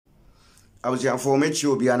was young for me,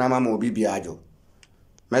 you'll be an amamo bibiajo.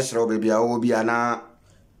 Mesro baby, I will be an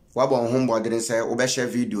wabon homeboard didn't say, Obeshe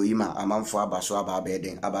video, ima, a man for Abaso about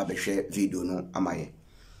bedding, about Beshe video, no, am I?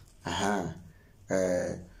 Aha,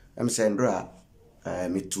 I'm saying, Dra,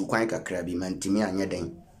 me too quite a crabby man, Timmy and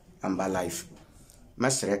Yeding, and by life.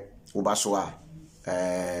 Mesre, Ubasoa,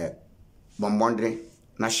 Bombondre,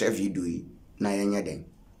 na share video, na Yeding,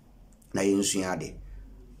 na Yinsuade.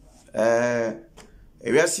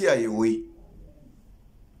 If you see a way,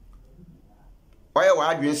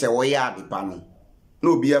 why you say, oh, yeah, the panel.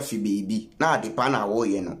 No be a fi baby. Na de pa na wo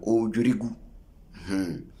ye no o dwirigu.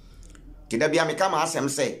 Ti da bia me ka ma asem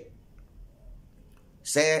se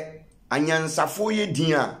anyansafo ye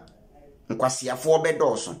din a nkwasiafo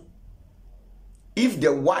obedoso. If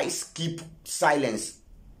the wise keep silence,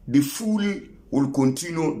 the fool will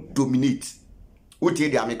continue dominate. Uti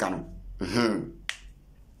de ameka no.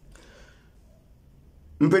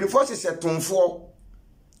 Mpenifo se tonfo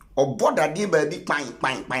oboda de ba bi pan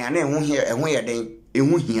na ehun ye den.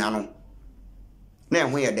 Ehu hiano na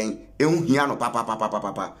ehu ye den ehu hiano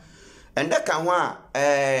papa and that can one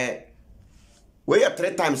we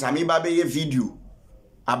 3 times ami ba be video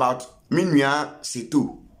about minua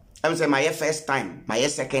setu am say my first time my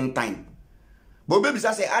second time but baby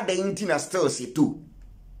say adan na still setu.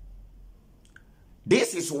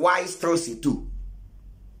 This is why still setu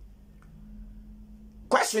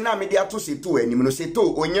question na media to setu enim no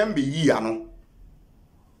setu onyam be yi ano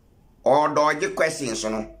or dodgy questions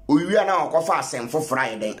no we are now okofa asem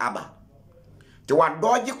fofora eden aba ti wa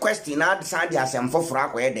dodgy question na sande asem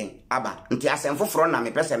fofora ko eden aba nti asem foforo na me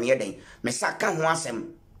pese me eden me saka ho asem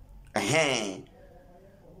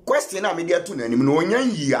question na media to nanim no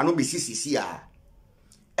onyan yi ano be sisisi a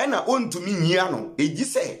ena ontumi nyia no eji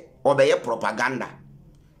se obeye propaganda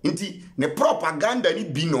nti ne propaganda ni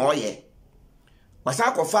bi no oye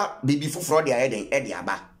wasa kofa bibi foforo de eden edi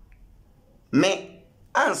aba me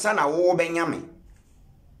ansa na wo benyame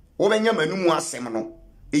numu asem no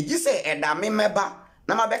eji se eda me meba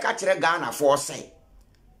na mabeka kire Ghana for say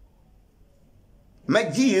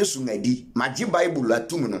magi Yesu ngadi magi Bible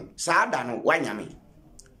atum no saada no wanyame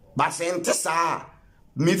ba se nte saa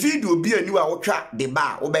me video bi ani wa wotwa de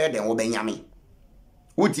ba wo be den wo benyame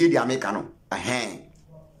wotie di ameka no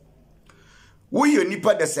wo ye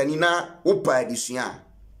nipa de sani na wo pa adisua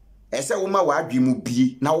ese wo ma wa adwemu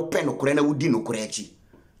bie na wo pe no kore na wo di no kore achi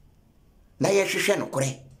na ye hwehwe no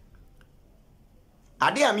kore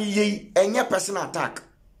ade ami ye enye personal attack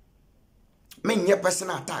me nye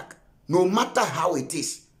personal attack no matter how it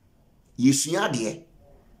is yesua de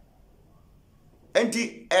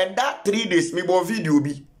enti that 3 days me bo video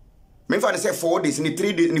bi me fa say 4 days ni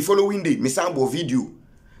 3 days ni following day me sambo video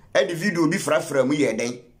the video bi frafra mu ye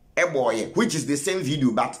den boy which is the same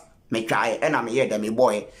video but me try and am here dem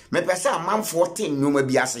boy me pese amanfo 10 nyoma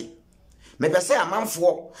bi ase me pese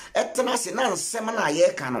amanfo etena se na nsem na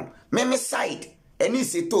ye ka no me side any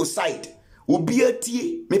seto side obi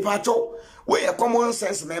atie me pacho we a common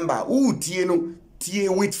sense member who tie no tie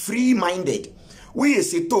with free minded we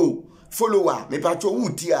seto follower me pacho who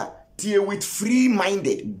tie with free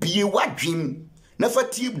minded be wadwim na fa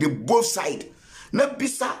tie the both side na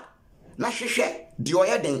bisa na hwehwe de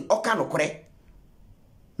oyeden oka no kore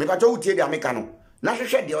me pacho who tie de ameka no na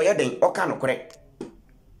hwehwe de oyeden oka no kore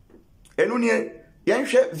enu nie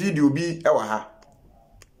yenhwe video bi ewa ha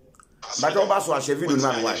ba jo ba so a video no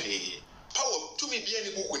man wa power to me bi ani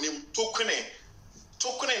buku nim tokune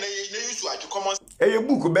na yusu aju common eye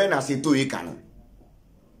buku be na se to yika no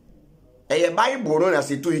eye Bible no na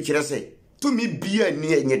se to yikire se to me bi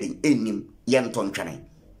ani enye den enim ye ntontwene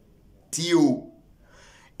tio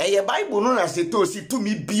eye Bible no na se to si to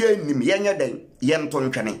me bi anim ye nye den ye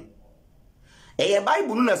ntontwene eye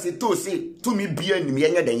Bible no na se to si to me bi anim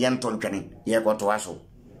ye nye den ye ntontwene ye kwoto aso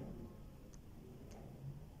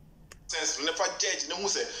sense never judge no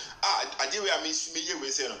say ajewe am me ye we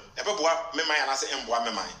say no e be boa me man na say emboa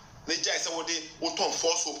me man na jai say wo de wo ton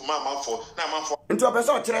force hope man for na man for nti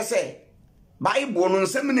obeso kire say Bible no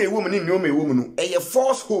nsem na ewom ni nyoma ewom no eye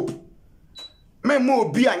false hope me mo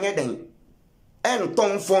obi anye den en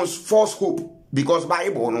ton false hope because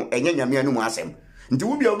Bible no enye nyame anu mu asem nti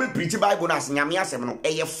wo bia wo be preach Bible na nyame asem no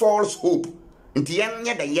eye false hope nti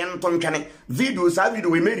yenye de yen ton twene video sa video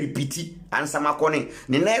we me repeat ansama kone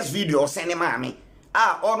the next video send me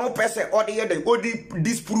ono pese ode ye de odi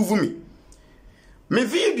disprove me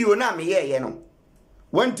video na me ye no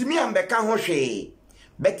wanti mi ambeka ho hwe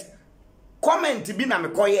but comment bi na me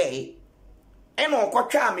koye eno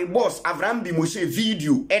okotwa me boss Abraham bi mo se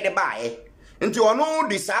video e de bae nti ono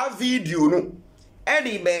de sa video no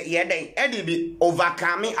Eddie be yeden, Eddie be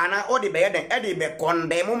overcome ana odi be yeden, Eddie be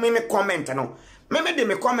condemn me comment no. Me de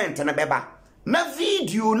me comment na beba. Na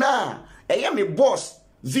video na eye me boss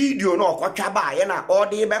video no kwatwa ba ye na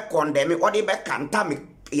odi be condemn, odi be kanta me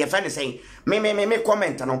ye fa ne say me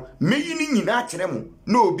comment no. Me yini nyina kire mu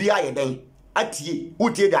na obi ayeden atie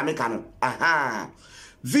utie da me kanu. Aha.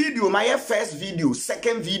 Video my first video,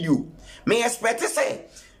 second video. Me expect say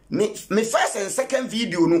me first and second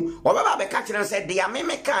video no obaba be catch them say dia me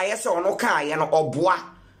ka ye say ono ka ye no oboa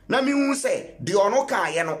na me hu say de ono ka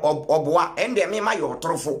ye no oboa and de me ma yo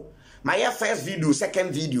trofo my first video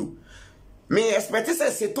second video me expect say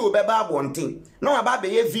seto be ba bonten na aba be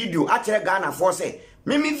ye video a kire Ghana for say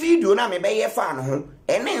me video na me be ye fan ho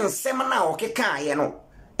ene nsem na okeka ye no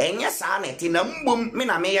enye sa na ti na mbom me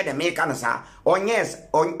na me ye de me ka no sa onye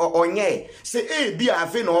say e bi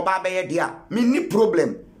afi na oba be ye dia me ni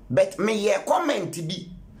problem. But me ye comment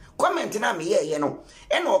na me ye no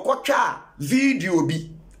e na okotwa video bi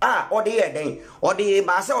ode ye den ode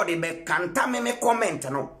ba se ode be kanta me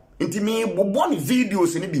comment no nti me bobo ni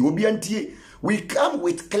videos ni bi obi antie. We come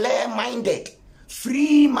with clear minded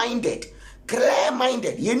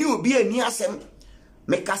ye ni obi ani asem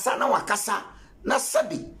me kasa na wakasa na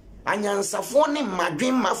sabi anyansafo ne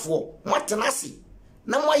madwen mafo motenase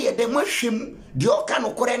na moye de mohwem de oka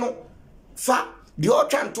no kore no fa de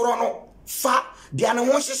otwantoro no fa de ane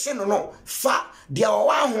ho hyehye no fa de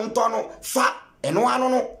owa ahonto no fa eno ano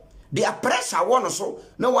no de pressure wo no so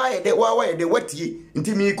na waye de watie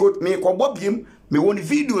nti mi ko bobiem me woni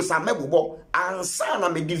videos amebobo ansa na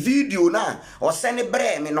me di video na o sene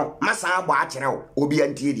bre me no masa agbo a kire wo obi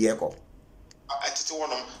antie de eko atete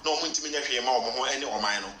wonom na omo ntimi nya hwe ma omo ho ene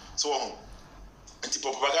oman no so wo ho nti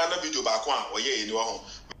propaganda video ba ko a oye ni wo ho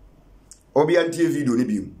obi antie video ni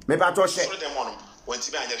bium me pa to she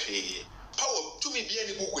wanti be anya hwe power to me bia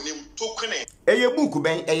ni book nim to kwene eye book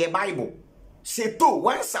ben eye Bible seto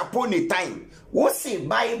once upon a time wo se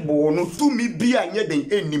Bible no to me bia anya den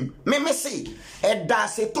enim me se eda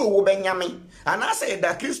seto wo benyame ana se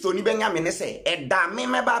eda Kristo ni benyame ne se eda me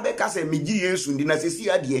ba be ka se megi Yesu ndi na sesi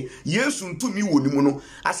ade Yesu ntumi wo nimu no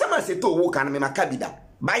asema seto wo kan me makabida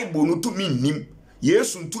Bible no to me nim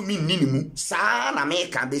Yesu ntumi ninimu saa na me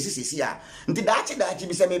ka be sisi a nti daachi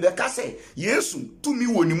bi se me be ka se Yesu tumi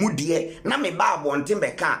wonimu de na me ba abonte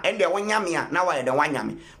be ka ende wonyame a na wa de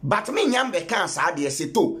wanyame but me nyam be ka saa de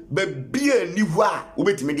seto be bia ni hu a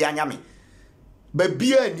obetimi de anyame be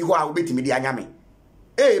bia ni hu a obetimi de anyame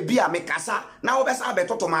bia me kasa na wo be sa be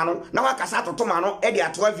totoma no na wa kasa totoma no e de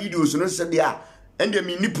atoa videos no se de a ende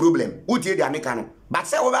me ni problem utie de ameka no but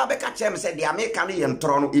say we be ka chem say de ameka no ye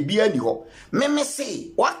ntro no e bia ni ho me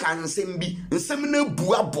say waka nsem bi nsem na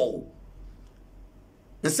bu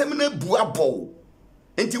abo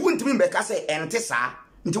enti wontimi be ka say ente sa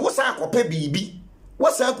nti wo sa akopa bibi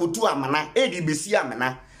wo sa akotu amana e de besi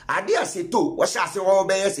amana ade aseto wo sha ase wo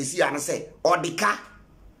be yesesi an say odika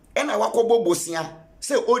e na wakobo bosia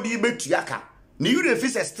say odi betuaka ni you dey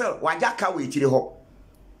feel still wajaka we chire ho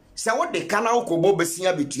se wo de kana okobo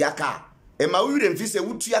besia betuaka e ma wi dem fi se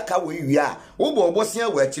wutuaka we wi a wo bo obosia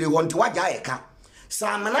wa chire ho nti waja yeka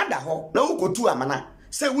sa amana da ho na ukotu amana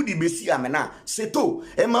se wudi besi amana seto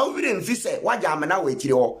e ma wi dem fi se waja amana wa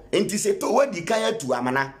chire ho nti seto wadi kan atu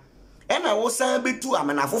amana e na wo san betu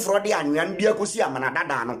amana foforo de anwan bia kosi amana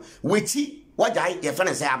dada no wechi waja ye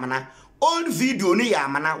fene se amana old video ni ya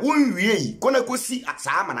amana won wie yi kona kosi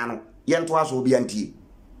sa amana no ye nto aso obi antie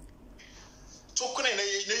to kuna na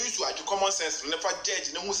use adu common sense ne fa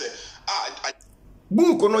judge ne hu se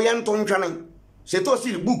book no ye nto ntwane se to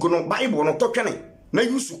si book no Bible no to twene na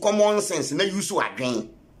use common sense na use adwen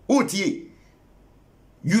otie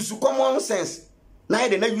use common sense na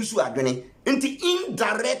ye na use adwen nti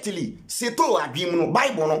indirectly se to adwen no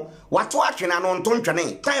Bible no wato atwene no nto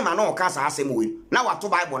ntwane time na o ka sa asem we na wato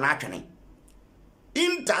Bible na atwene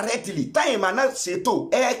indirectly time na seto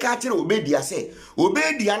ka kire obedia say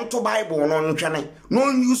obedia nto Bible no ntwene no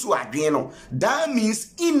use adwen no that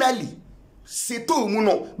means inally seto mu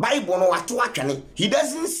no Bible no wato atwene he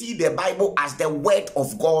doesn't see the Bible as the word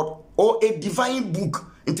of God or a divine book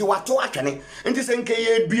nti wato atwene nti senke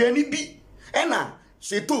ye aduani bi ena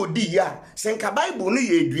seto di ya senka Bible no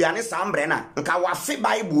ye aduane sambre na nka wafe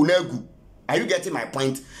Bible na agu. Are you getting my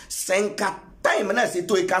point? Senka time na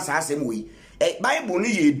seto e ka sa asem we Bible ni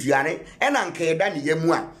ye aduane ena nka eda ne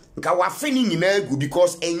yamu a nka wafe ni nyina agu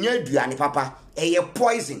because enye aduane papa eye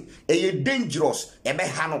poison eye dangerous ebe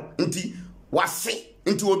ha no nti wafe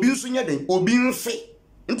nti obi nso nya den obi nfe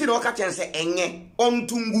nti na oka chen se enye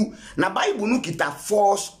ontungu na Bible no kita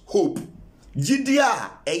false hope gidia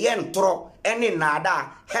eye ntro any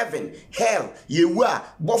nada heaven hell yewa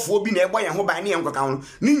bofo bi na ebo ye ho ban ne enkoka ho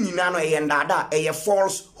ni nyina no ye ndada ye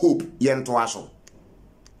false hope ye nto aso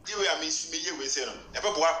we are me ye we say no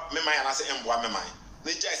ebeboa me man na say emboa me man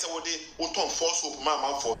na jai say wo de wo ton false hope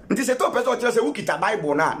man for nti se to person tell say who kita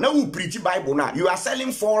bible na who preach bible na you are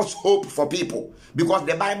selling false hope for people because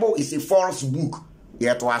the bible is a false book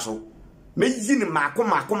ye to aso mezini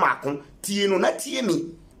mako tie no na tie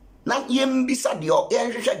mi na yem bisa de o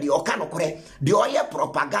yenhwehwe de o ka no kore de o ye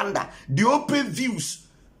propaganda de o pay views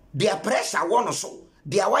de pressure wono so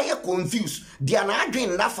de a why confused de na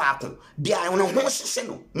adwen na faako de a no ho sese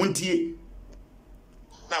no muntie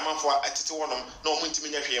na manfo atete wonom na o muntimi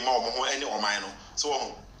nya hwe ma o ho ene o man no so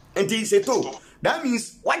wo enti se to that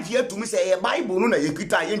means what you to me say e bible no na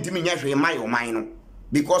yekita ye ntimi nya hwe ma o man no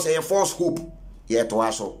because e false hope ye to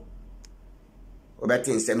aso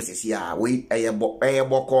obetin sem sisi a we eye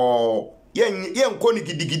boko ye nko ni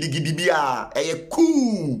gidigidi bia eye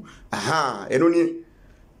cool aha eno ni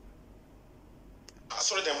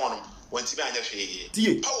asore dem wonom wanti bi anya hwe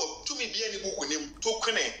tie power to me bia ni book nim to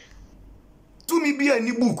kwene to me bia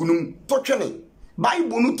ni book num to twene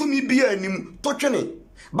bible no to me bia nim to twene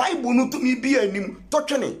bible no to me bia nim to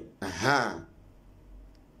twene aha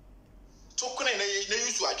to kwene na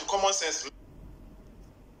use to common sense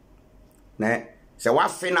ne se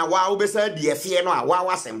wafe na wa obesa die fie no a wa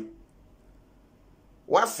wasem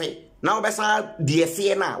wafe na obesa die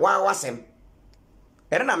fie na wa wasem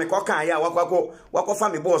ere na me ko kan ya wako fa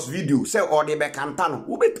me boss video se o de be kanta no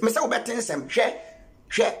me se obetensem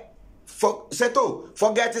hwe for seto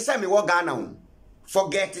forget se me wo Ghana o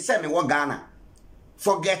forget se me wo Ghana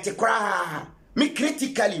forget kra me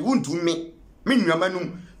critically won't me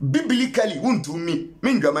nwamanum biblically won't me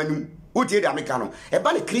nwamanum utie da meka no e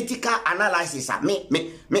ba le critical analysis a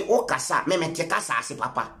me o kasa me te kasa ase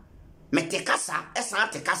papa me te kasa esa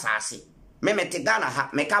te kasa ase me te Ghana ha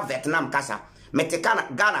me ka Vietnam kasa me te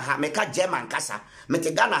Ghana ha me ka German kasa me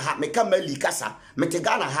te Ghana ha me ka Mali kasa me te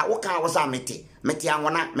Ghana ha wo kan wo sa me te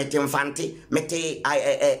anwona me te mfante me te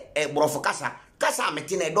brofo kasa me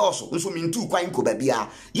te na doso nso me ntu kwan ko ba bia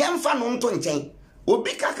yemfa no nto nchen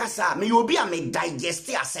obi kakasa me obi a me digest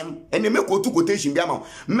asem and me go to quotation bia ma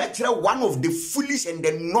me kire one of the foolish and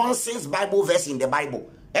the nonsense Bible verse in the Bible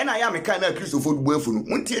and I am a kind of Christopher Buefu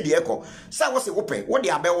muntie de eko sa wo se wo pe wo de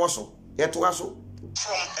abewo so yeto aso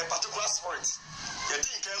from a particular spirit you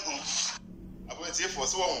think can go about say for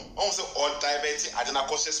so on say all divert adena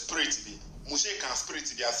cautious spirit bi mushe kan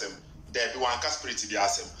spirit bi asem there be one ka spirit bi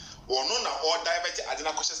asem ono na all divert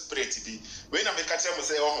adena cautious spirit bi we na me ka tell me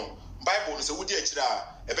say Bible no say wudi akira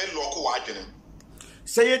e be loko wa adwene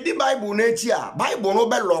say ye di Bible na achi a Bible no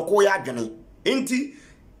be loko ya adwene enti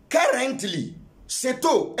currently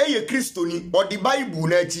seto eye Christoni or the Bible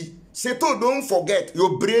na achi seto don't forget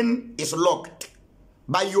your brain is locked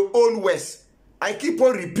by your own words. I keep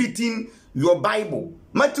on repeating your Bible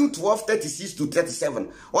Matthew 12:36 to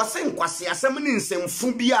 37 or say kwase asem ni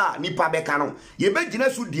nsemfu bia nipa beka no ye be gina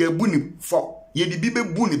so de abu ni fo ye di bi be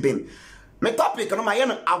bu ni ben. My topic no my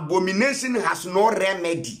abomination has no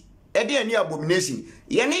remedy. Ede ani abomination.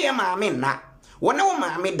 Ye ne ye maame na. Wona wo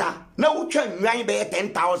maame da na wo twa nwan be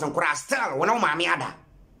 10,000 kura still wona wo maame ada.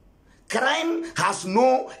 Crime has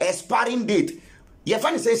no expiring date. Ye fa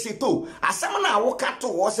ni say seto asem na wo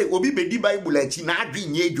kato wo say obi be di Bible achi na adwi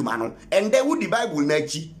nye adwuma no. And then wo di Bible na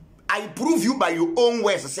achi. I prove you by your own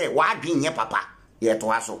words say wa adwi nye papa. Ye to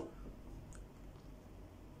aso.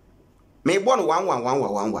 Me born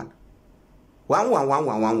 111111.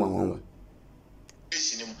 111111.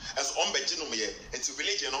 As on Beginum, it's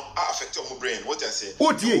village, affect your brain. What I say?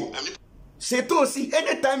 What ye? Seto, see,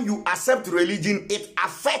 anytime you accept religion, it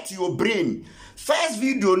affects your brain. First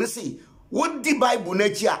video, no see, what the Bible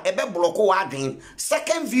nature, ebe bloko wagen.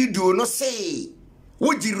 Second video, no say,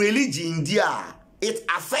 what the religion dia, it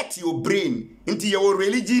affects your brain. Into your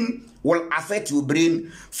religion will affect your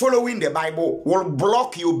brain. Following the Bible will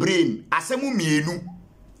block your brain. Asemu mienu.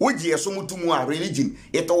 Oji esomutumu religion,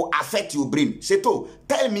 it will affect your brain. Seto,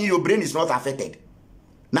 tell me your brain is not affected.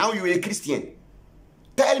 Now you are a Christian.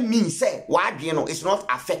 Tell me, say, why you know it's not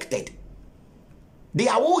affected. They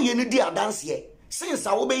are all you need to dance here. Since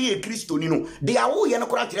I obey a Christian, you know, they are all you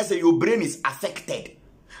know, say your brain is affected.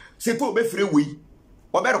 Seto be free we.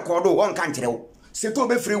 Or better call one country. Seto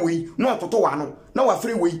be free we, no toto wano, no a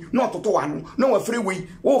free we, no toto wano, no a free we,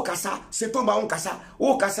 o kasa, seto ba on kasa,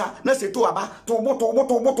 o kasa, na seto aba, tobo,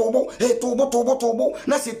 hey tobo,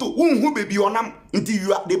 na seto, who baby onam, until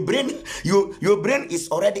you are the brain, your brain is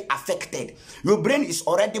already affected, your brain is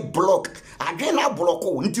already blocked. Again, I block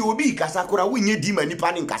until obi kasa kura winye dima ni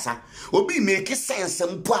panin kasa, obi make sense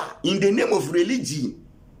mpa in the name of religion.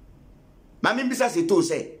 Mami bisa Seto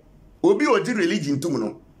say, Obi odi religion tum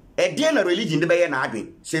no. E dey na religion de be na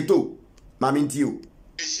adwen. Seto, mami ntiyo.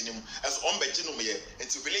 As on begin me, and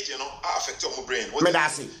to religion affect your brain. Me da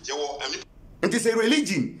say. It is a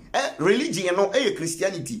religion. Religion no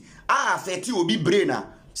Christianity. Affect you obi brain na.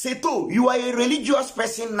 Seto, you are a religious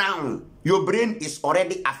person now. Your brain is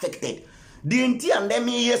already affected. The enti and them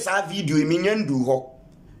yes a video minyan do ho.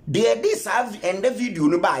 This have and the video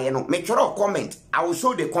no buy no. Make sure comment. I will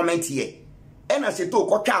show the comment here. And I Seto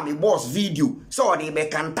ko twa me boss video. So they be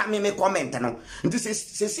kanta me comment no. Nti se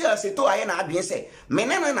Seto aye na adwen say me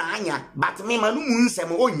na anya but me manu mu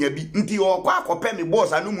nsem onya bi. Nti o kwa akope me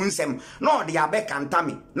boss anu mu nsem. No they abe kanta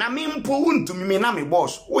me. Na me mpo untumi me na me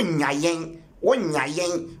boss onya yen. Onya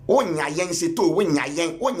yen Seto onya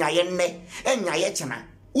yen ne. Enya ye chena.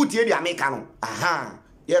 Utie di America no. Aha.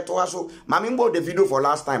 Ye to aso. Mami mbo the video for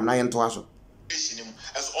last time na ye to aso.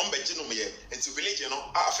 As on begin me, and to religion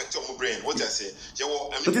affect your brain. What I say,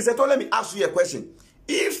 Seto, let me ask you a question.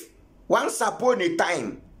 If once upon a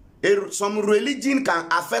time some religion can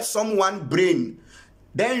affect someone's brain,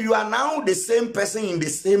 then you are now the same person in the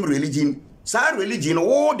same religion. Some religion,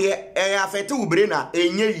 oh, they affect your brain.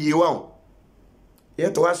 Enye yiwa.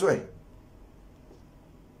 Ye to aso.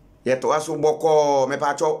 Ye to aso boko me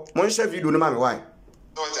pacho. Mon share video no ma me why.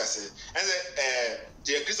 What I say, and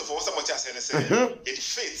the Christopher was much as say, it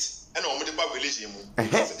faith and on the religion.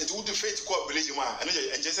 It would faith called religion, and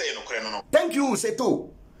just say no. Thank you, Seto.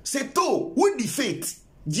 Seto, with the faith,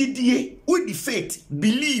 GDA, with the faith,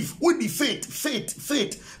 believe, with the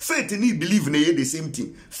faith, need believe in the same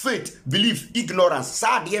thing. Faith, believe, ignorance,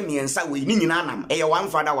 sad yemi and sa we ninanam, one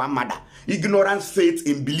father, one mother. Ignorance, faith,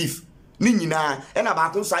 and belief. Ninina, and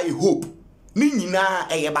about say hope. Ninina,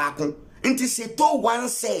 bakun. Until Seto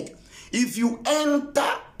once said, if you enter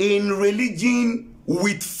in religion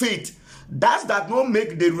with faith, does that not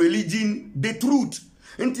make the religion the truth?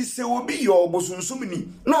 Until se obi your bosunsumini,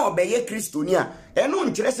 no obey Christonia, and no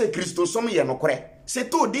interest Christosomi yanokre.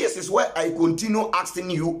 Seto, this is why I continue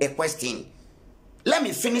asking you a question. Let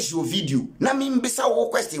me finish your video. Na mi mbisa wo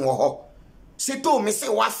question wo. Seto me say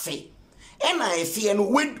wafe. And I fear no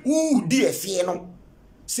with who dear fear no.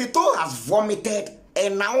 Seto has vomited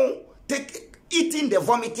and now eating the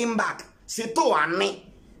vomiting bag. Seto ane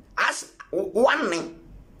as one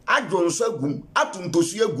ajonso gum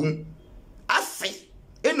atuntosu agum afe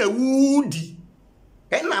ena wudi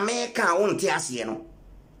ena meka wonte ase no.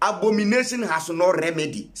 Abomination has no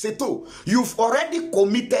remedy. Seto, you've already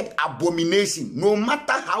committed abomination. No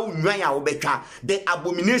matter how nwanya obeka, the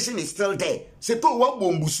abomination is still there. Seto wa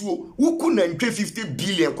bombusuo wuku na 50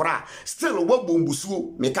 billion kora still wa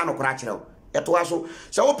bombusuo meka no kora kire. Eto aso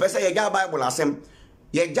se wo pese ye ga Bible asem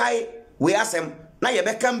ye jai we asem na ye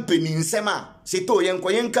be company nsem a Seto ye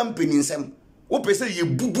nkoyen company nsem wo pese ye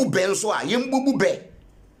bubu ben so a ye mbubu be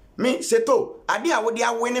me Seto ade a wo de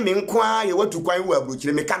awe ne me nkoa ye watu kwan wo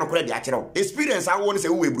abrochire me ka no kora de akire experience a wo ne se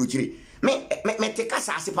wo abrochire me te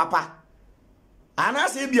kasa ase papa ana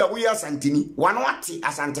se bia wo ya santini wano ate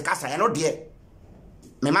asante kasa ye no de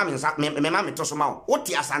me ma me to so ma wo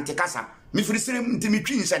te asante kasa me firisire ntimi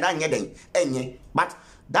twi nse da nyeden enye but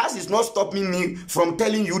that is not stopping me from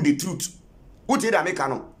telling you the truth. What did I make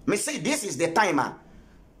no? Me say this is the time.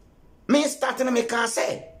 Me starting me can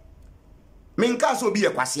say. Me nka so obi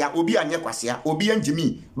ekwasia, obi anye kwasia, obi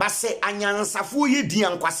anjimi. Ba say anyansafo ye di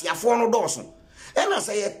ankwasiafo no doso. Ena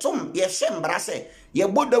say ye tom ye shembra say ye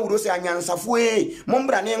boda wuro say anyansafo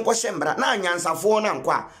mombra ne nko shembra na anyansafo na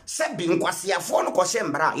nkwa se bi nkwasiafo no ko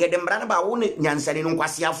shembra ye de mbra ne ba wo ne nyansani no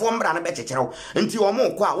nkwasiafo mbra ne be checherew nti o mo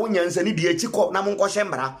kwa wo nyansani di akiko na mo nko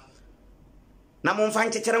shembra na mo mfa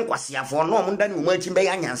nchechere nkwasiafo no mo ndani mo achi be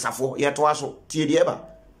ya nyansafo ye to aso tie die ba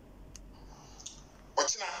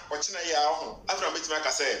ochina ya ho afra betima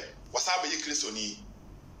ka say wasaba ye kristo ni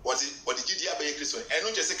what the gidi abaye kristo e no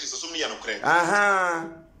jese kristo sum ni ya no kre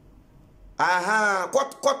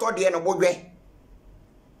koto de no bodwe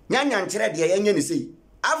nyanya nkyere de yenye ne sei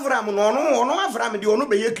Avram no Avram de ono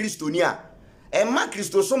beye kristo ni a e ma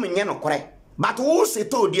kristo sum nye no kre but who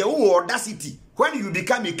Seto de who audacity when you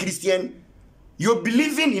become a Christian your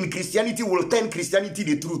believing in Christianity will turn Christianity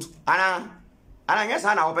the truth ana yes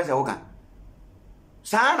ana wo pese wo kan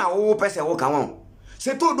sana wo pese wo kan won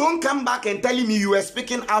Seto, don't come back and tell me you were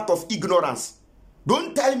speaking out of ignorance.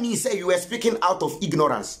 Don't tell me say you were speaking out of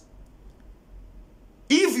ignorance.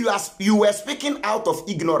 If you were speaking out of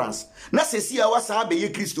ignorance, na se si awasa be ye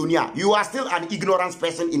Christonia, you are still an ignorant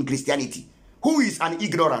person in Christianity. Who is an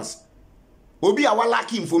ignorance? Obi awa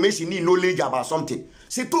lacking information, need knowledge about something.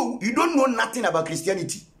 Seto, you don't know nothing about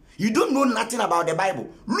Christianity. You don't know nothing about the Bible.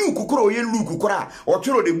 Luke kura oye Luke kura or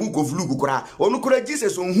choro the book of Luke kura onu kura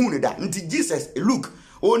Jesus on hu da nti Jesus Luke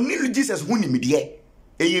only Jesus hu ni me de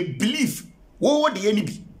e believe wo de ani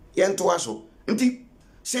bi ye nto aso nti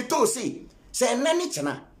se to say nani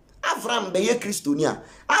chena Avram be ye Kristonia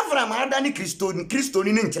Avram ada ni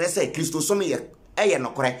Kristoni ni nkyere say Kristo so me ye eye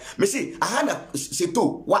nokore me say ahana se to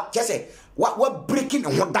what say what breaking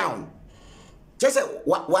him down just say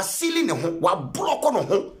what sealing him what block on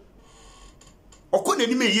him okon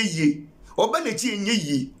ani me yeye oba na chi enye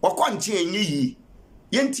yi okon chi enye yi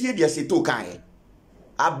yentie dia se to kan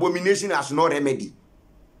abomination has no remedy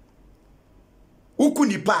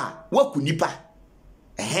ukunipa wakunipa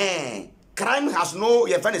crime has no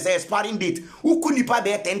your friend say expiring date ukunipa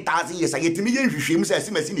be 10,000 years ayetimi ye hwehwem say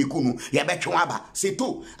asimasi ne kunu ye betwe aba se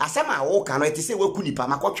to asema wo kan no eti say wakunipa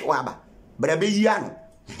makotwe aba bra be yi ano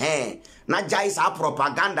na jai sa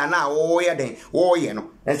propaganda na wo ye den wo ye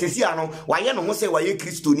no ensesi ano waye no ho say waye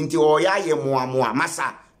Kristo ni nti o ya ye moa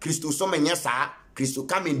masa Kristo so menye sa Kristo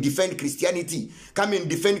come and defend Christianity. Come and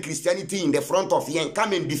defend Christianity in the front of you.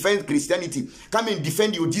 Come and defend Christianity. Come and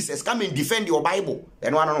defend your Jesus. Come and defend your Bible.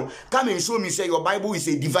 And no. Come and show me say your Bible is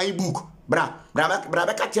a divine book. Bra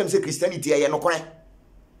catch him say Christianity no correct.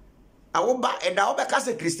 Awoba and awoba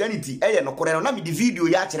say Christianity no correct. Na me the video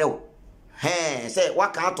ya kire o. Say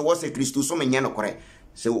what can to was a Christo so menye no correct.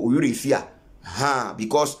 Say you refia.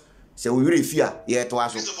 Because say we refia ye to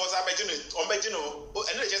aso.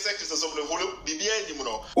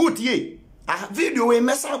 Otie a video we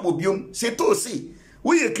mesa bobiom se to see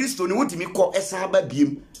we Kristo ni wotimi ko esa ba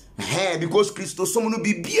biem because Kristo som no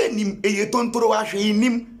bibia nim eye tontoro wa hwe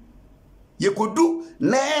nim ye kodu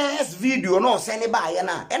next video no se ne ba ye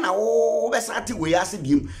na e na wo be sati we ase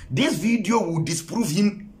biem this video will disprove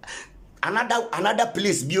him another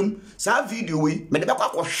place biem sa video we me de be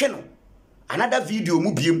kwa hwe no another video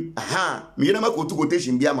mu biem me na makotu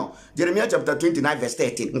quotation bia ma Jeremiah chapter 29 verse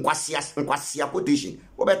 13 nkwasia quotation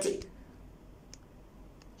obeti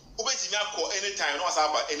mi akọ anytime no asa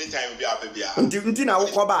ba anytime bia nti na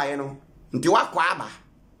wokọ ba ye no nti wakọ aba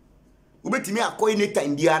obeti mi akọ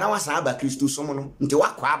anytime bia na wasa aba Kristo som no nti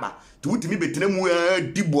wakọ aba ti wutimi betena mu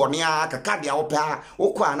di bone a kaka bia wo pa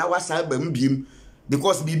wokọ na wasa aba mbiem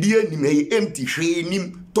because bibia nim empty hwe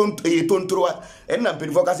nim tontro en na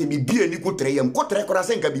perifo ka se bibia ni kotre yam kotre kora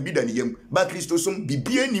senka bibida ni yam ba Kristo som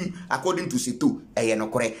bibia nim according to seto no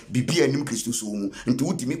kore bibia nim Kristo som nti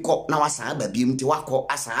wutimi kọ na wasa aba biem nti wakọ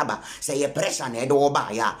asa aba say ye pressure na edo ba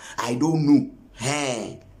ya I don't know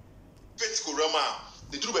faith ko rama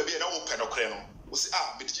the true baby na wo pe no kore no wo se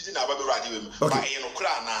me diji na aba be radi wem ba no kore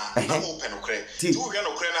na wo pe no kore ti wo hwe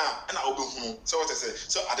no kore na obehunu so what say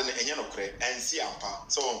so ade na enye no kore ensi ampa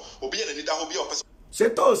so obi ye na ni da ho bi o se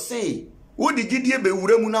to say wo di gidie be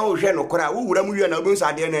wura mu na wo hwe no kore wo wura mu wi na obi nso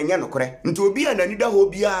ade na enye no kore nti obi ya na ni da ho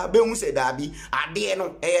bi a be hu se da bi ade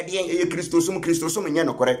no eye Kristo som enye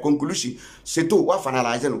no kore conclusion se to wa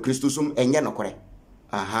finalize no Kristo som enye no kore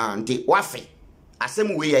nti wa fe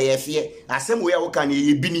asem we ye fie asem we wo kan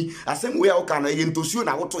ye bini asem we wo kan ye ntosuo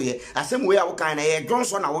na woto ye asem we wo kan ye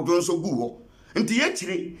dwonso na wo dwonso gu ho nti ye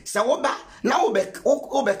chire se wo ba na wo be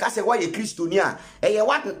ka se wo ye Kristonia eye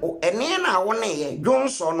wa ene na wo ne ye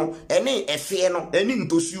dwonso no ene efie no ene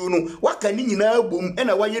ntosuo no waka ni nyina abom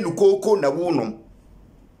ena wa ye no koko na wo no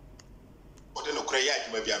ode no kure ya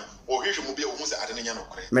adwuma bia no o hwehwe mu bia wo hu se ade ne nya no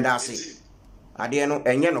kure me da se ade no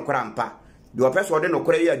enye no kura mpa do person de no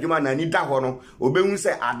kure ya adwuma na ni da ho no obehu se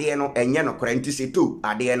ade no enye no kure nti se to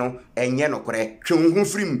ade no enye no kure twonhu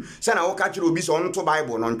frim se na wo ka kire obi so onto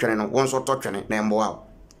Bible no ntwene no won so to twene na mbo a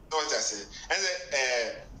what I say and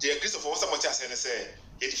the Christopher was much as say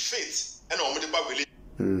ye the faith and o mo de ba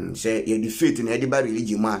religion say ye the faith na de ba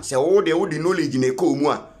religion ma say wo de knowledge na ko mu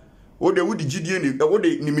a wo de gidie ni wo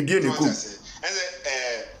de nimidie ni ko and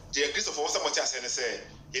the Christopher was much as say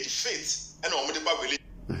ye the faith and o mo de ba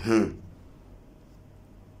religion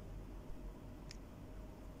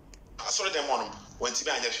sorry them on when ti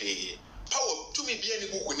be anya hwe power to me be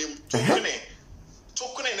any book nim to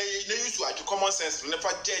kune na use to common sense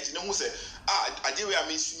never judge na hu say ade we am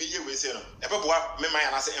me ye we say no e be boa me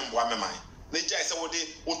man na say emboa me man na jai say wo de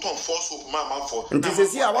wo ton force hope man for nti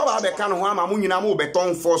sesi a wa ba be ka no ho ama munyina mo be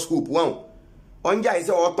ton force hope won onja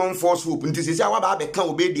say o ton force hope nti sesi a wa ba be ka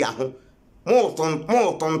obedi aho mo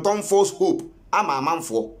ton force hope ama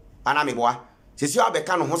manfo ana me boa sesi a be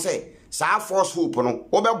ka no ho say sa force hope no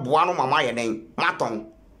wo be boa no mama ye den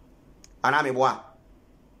maton ana me boa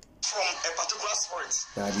from a particular spirit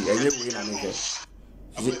daddy we na me je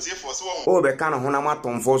o be kan ho na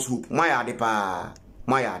maton force hope my ade pa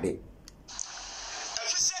my ade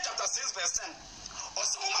Ephesians chapter 6 verse 10 o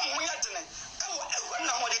se mo ma mo ya dene e wo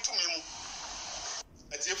na mo de to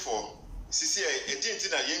sisi e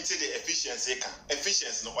didn't na yenti the efficiency can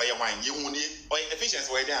efficiency no oye wan ye huni oye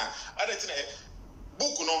efficiency we there adent na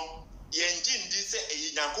book no ye ndi se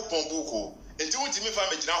e Nyankopon book enti wonti me fa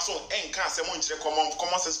megina so enka asem nkyere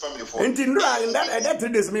common sense family for enti no that 3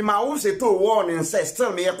 days me ma wo se to warning say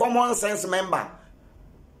still me a common sense member.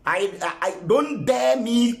 I don't dare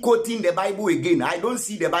me quoting the Bible again. I don't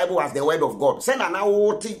see the Bible as the word of God. Send an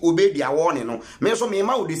hour obey their warning. No, me so me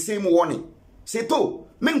ma the same warning. Say to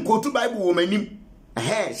me quote to Bible woman.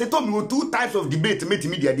 Say to me 2 types of debate. Me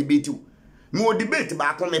media debate you. Me wo debate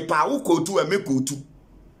ba kon me pa wo quote to me quote to.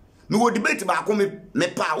 Me wo debate ba kon me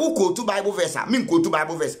pa wo quote to Bible verse. Me quote to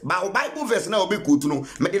Bible verse. Ba Bible verse na obe quote no.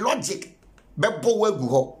 Me the logic be bo wagu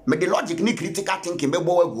ho. Me the logic ni critical thinking be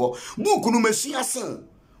bo wagu ho. Book no me sua sen.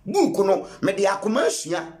 Book no me de akoma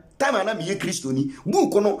asua time na me ye kristoni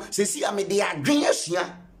book no se si a me de adwen asua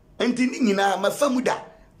enti ni nyina mafamu da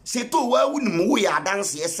se to wa wunim wo ya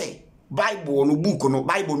dance ese Bible no book no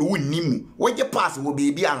Bible no wunnim wo je pass wo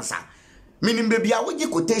baby answer minim baby a wo je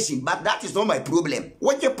quotation but that is not my problem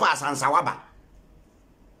wo je pass answer waba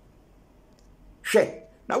hwe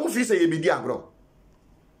na wo fi se ye bidi agro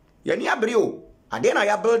ye ni abre o ade na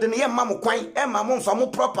ya building ye mam kwan e mam mfa mo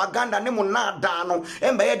propaganda ne mo na da no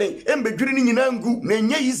embe ye den embe dwiri ni nyina ngu na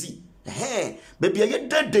enye easy bebi ye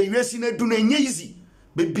dada wiesi na du na enye easy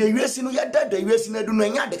bebi wiesi no ya dada wiesi na du na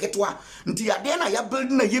nya de ketwa nti ade na ya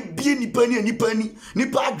building na ye bie nipa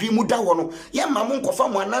nipa adwi mu da wo no ye mam nkofa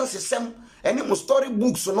mo anansesem ene mo story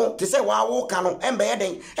books no te se wa wo ka no embe ye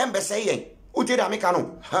den embe se yen uti da me ka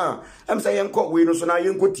no em se yen ko we no so na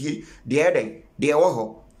yen ko tie de eden de wo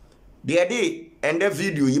ho de de and the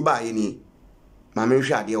video you buy any mama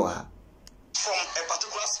hwa de wa from a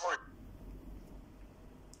particular story.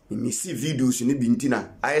 Me see videos ni bintina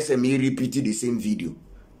I say me repeat the same video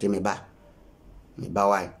te me ba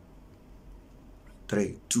why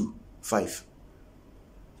 3 2 5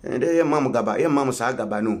 and then mam gaba mam sa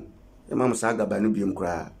gaba no mam sa gaba no biom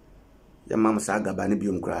kra mam sa gaba no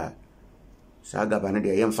biom kra sa gaba no de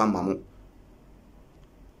yem fa mamo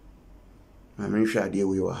mama hwa de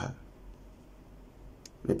we wa ha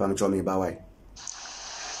me pam cho me ba why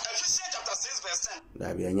Ephesians chapter 6 verse 10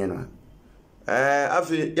 da bi anya no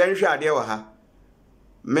afi yan hwa de wa ha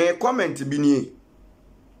me comment bi ni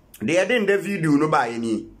de eden the video no ba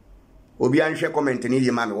ni obi an hwe comment ni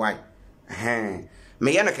ye ma me why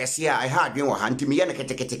me yana kese a I had dwen wa ha nti me yana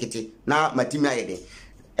kete na matimi ayede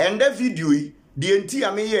and the video yi de enti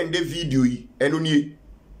a me ye and the video yi eno ni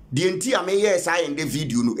de enti a me ye sa and the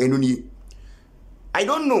video no eno ni I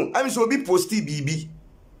don't know I'm so be posti bibi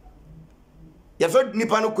ya fed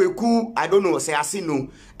nipa no kweku I don't know say asino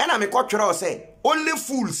and me kwatwere say only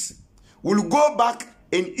fools will go back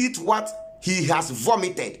and eat what he has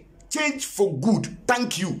vomited. Change for good.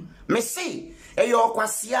 Thank you. Me say eyo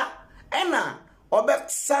kwasia ena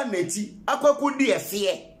obeksa neti akwakodi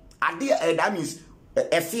efie ade that means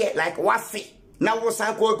efie like wafe na wo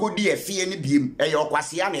san kwakodi efie ni biem eyo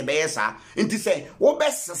kwasia na be yesa nti say wo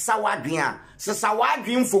besesa wadwen a sesa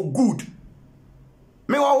wadwen for good.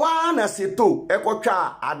 Me wa na seto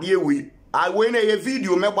ekotwa ade ewe awe na ye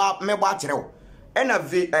video meba kire ena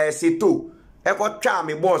seto ekotwa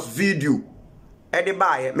me boss video ede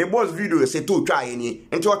bae me boss video seto twa ye ni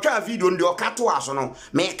nti o twa video ndi o kato aso no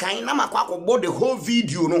me kan na makwa ko the whole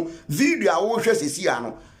video no video a wo hwe sesi a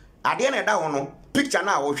no ade na da ho no picture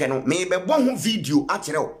na wo hwe no me be bo ho video a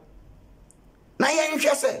kire o na ye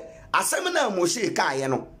nhwe se asem na mo she ka ye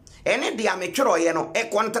no ene dia me twero ye no e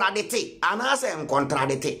contradict anase en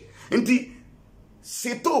contradict nti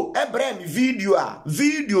seto ebrem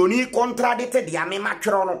video ni contradict dia me ma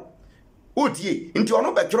twero no otie nti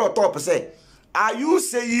ono be twero top say are you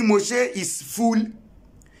saying Moshe is fool?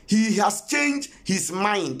 He has changed his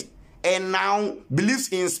mind and now believes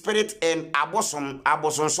in spirit and abosom.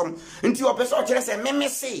 Nti o person kire say me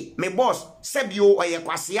say me boss sebio oye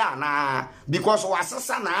kwasia na because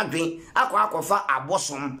wasesa na adwen akofa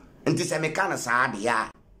abosom nti se me kana sa de ya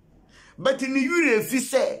but ni yure fi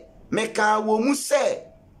say me ka wo mu say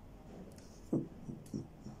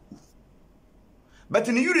but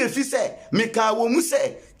ni yure fi say me ka wo mu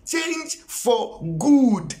say change for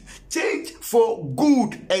good.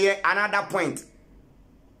 Another point.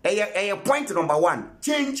 Point number 1.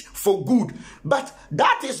 Change for good. But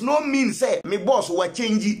that is no mean say me boss will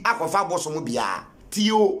change akofa boss mu bia.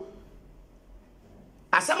 Tio.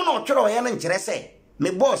 Asem no twero ye na nkire say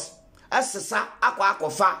me boss asesa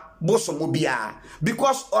akofa boss mu bia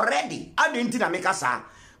because already adenti na make asa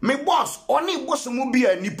me boss oni boss mu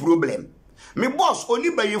bia ni problem. Me boss oni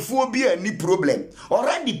bayefuo bia ni problem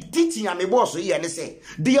already teaching ya me boss here ne say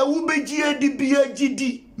dia wo begie di bia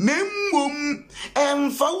gidi na mmom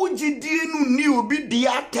emfa wogidie nu ni obi di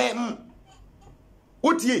atem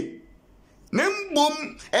wotie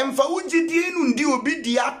nembom emfa wogidie nu ndi obi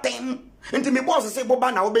di atem enti me boss say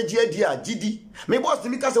boba na obeji adi a gidi me boss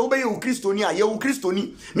mi ka say obeye wo kristoni a ye wo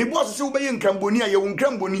kristoni me boss say obeye nkramboni a ye wo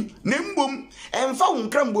nkramboni nembom emfa wo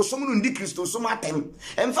nkrambosom nu ndi kristosom atem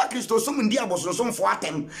emfa kristosom ndi abososom fo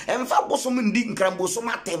atem emfa bosom ndi nkrambosom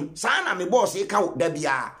atem saa na me boss e ka da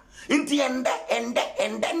bia enti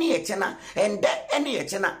ende ni echena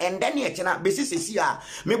ende ni echena besi sesi a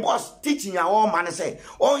me boss teaching ya all man say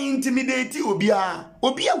o intimidate obi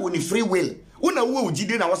a wo ni free will una wo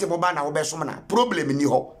ugide na wo se boba na wo besom na problem ni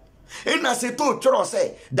ho ena se to choro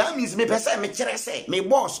say that means me pese me kire say me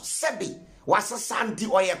boss sebi wasasanti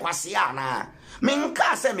oye kwase ana me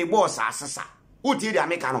nka say me boss asesa uti dia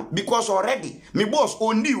me kanu because already me boss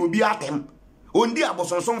ondi obi atem ondi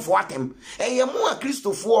abosonsom atem eye mu a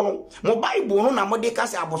kristofo no mo bible no na mo de ka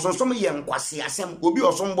say abosonsom ye nkwase asem obi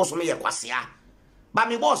osom bosom ye kwase a ba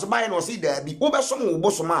me boss ba no si da bi wo besom wo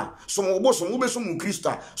bosom a som wo bosom wo besom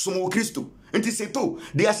kristo som wo kristo enti seto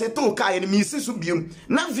de aseto ka ye mi sisu biem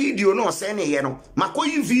na video no se ne ye no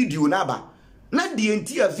makoyi video na ba na de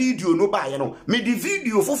enti a video no ba ye no me di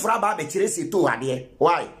video fofora ba be kire seto ade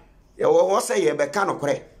why ye wo se ye be ka no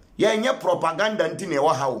kore ye nye propaganda enti ne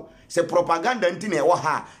wo hawo se propaganda enti ne wo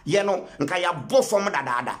ha ye no nka ya bofom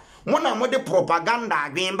dadada mo na mo de propaganda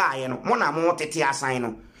adwen ba ye no mo na mo tete asan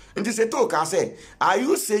no enti seto ka say are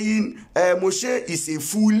you saying Moshe is a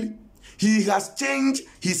fool? He has changed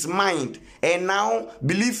his mind and now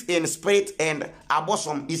believe in spirit and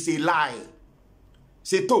abosom is a lie.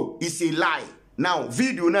 Seto is a lie. Now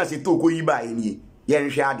video na seto ko yiba eni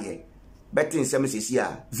yen hwe ade. Betin sem sesi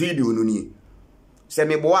a video no ni. Se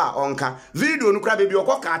me boa onka video no kra bebi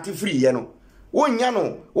okoka ate free ye no.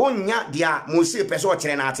 Wonya dia Mose pese o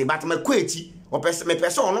kire na ate but makwachi o pese me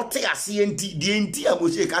pese ono te ase enti die enti a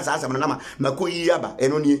Mose ka sa asem na ma makoyi aba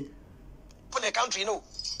eno ni. For the country no.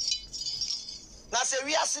 Na se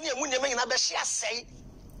wi ase ne emu ne nyina be hye asai.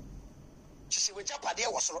 Chise wajapade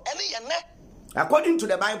wo soro ene ye ne. According to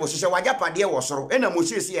the Bible, she said wajapade wo soro ena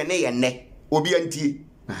Mose se ene ye ne obi antie.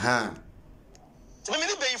 Aha. Me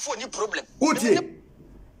ni bayifo ni problem. Uti.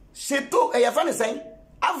 Seto e ya fa ne sen.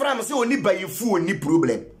 Abraham se oni bayifo ni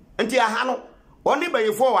problem. Enti aha no. Oni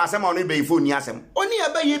bayifo wa asem oni bayifo ni asem. Oni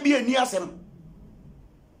abaye bi ani asem.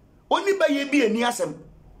 Oni baye bi ani asem.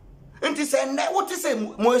 Enti se ne wote se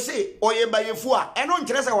Mose oye bayefo a eno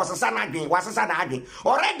nkire se wasesa na adwen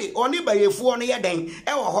already oni bayefo no ye den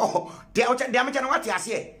e wo ho de amche na wate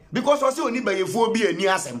ase because o se oni bayefo bi ani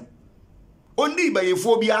asem oni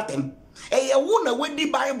bayefo bi atem eye wo na wadi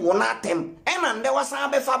Bible na atem ena nde wasa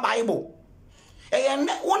befa Bible eye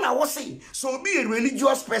nde wo na wo se so be a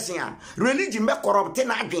religious person a religion be corrupt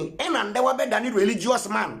na adwen ena nde wa be dani religious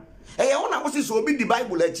man eye wona wo se so obi di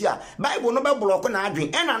Bible achi a Bible no be block na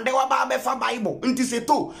adwen ena nde wa ba be fa Bible nti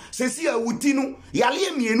seto sesi awuti no yale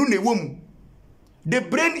emienu na ewom. The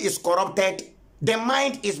brain is corrupted, the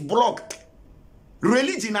mind is blocked.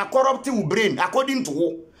 Religion are corrupting brain according to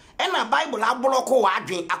wo ena Bible a block wo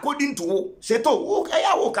adwen according to wo seto wo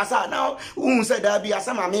eya wo kasa now who said that be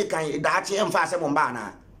asema me kan da achi emfa asem mba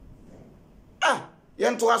na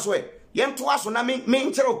yento aso na me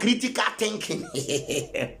nchero critical thinking.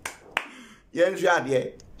 Yen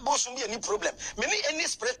jade Bosom bi any problem. Me ni any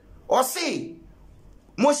spirit. O say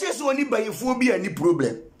Moses oni bayefo bi any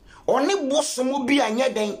problem. Oni bosom bi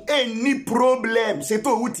anya den any problem. Se to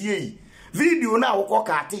wutie yi. Video na wo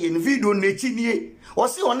ka ate ye video na chinie. O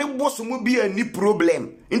say oni bosom bi any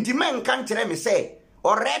problem. Nti men kan kire me say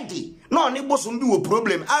already no oni bosom bi wo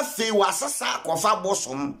problem. Afi wasasa kofa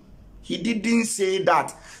bosom. He didn't say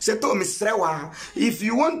that. Say to Mr. Rewa, if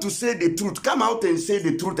you want to say the truth, come out and say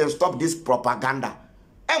the truth and stop this propaganda.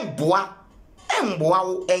 Emboa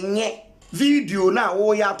enye video na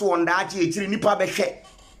wo ya to onda achi echiri nipa be hwe.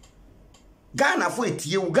 Ghana fo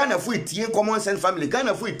etie common sense family.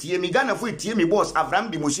 Ghana fo etie me boss Abraham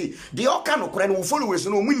Di Moshe. The all kind of no followers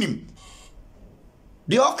no munim.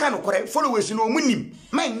 The all kind of followers no munim.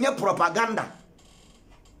 Men propaganda.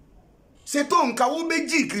 Seto nka wo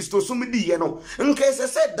beji Kristo so medi ye no nka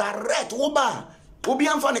se direct wo ba obi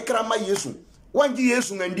amfa ne krama Yesu wanji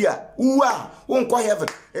Yesu ngandia uwa wonko heaven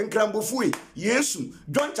enkrambofu Yesu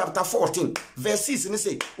John chapter 14 verse 6 ne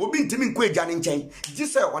say obi ntimi nko agya ne nchen ji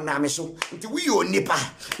se oname so nti wi yo nipa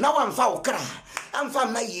na wamfa wo kra amfa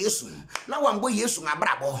na Yesu na wambo Yesu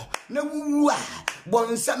ngabrabo na wuwa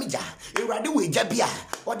bonsamija ewrade we jabia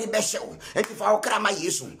odi behyew entifa okrama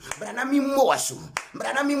yesu brana mi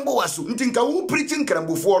mmowaso nti nka wo preaching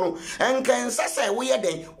krambofo no enka nsase wo ye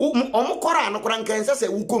den omukora no kora nka nsase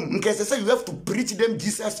wo kom nka nsase you have to preach them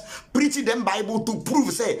Jesus, preach them Bible to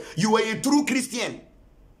prove say you are a true Christian.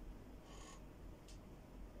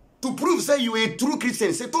 To prove say you are a true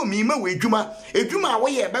Christian, say to me ma we dwuma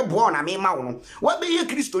we ye be bo na me ma wo no wa be ye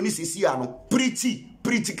Kristo ni sisi ano preach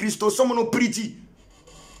Kristo somo no preach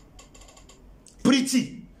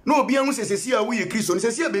no obi anu se sisi a wo ye Kristo ni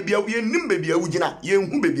sisi a bebi a wo ye nim bebi a wo gina ye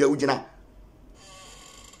hu bebi a wo gina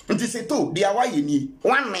nti se to dia wa ye ni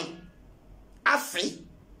wanne afi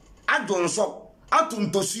adonso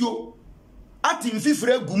atuntosio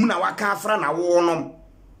atimfifre gum na waka afra na wo nom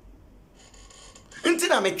nti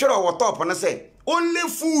na me twere wo top na say only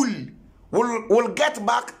fool will get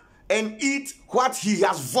back and eat what he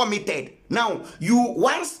has vomited. Now you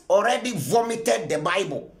once already vomited the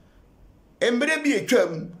Bible. Embre bi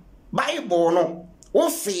etwam Bible no wo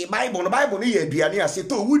fe Bible no ye aduane ase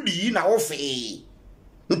to wudi na wo fe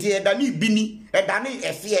nti edani bini edani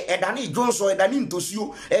efie edani jonso edani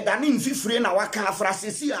ntosio edani mfifire na waka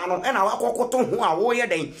afrasesi ano na wakokoto ho a wo ye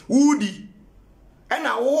den wudi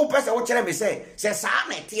ena wo pese wo kire me se saa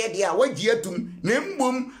na tie de a wagi atum na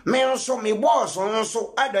mbom me nso me boss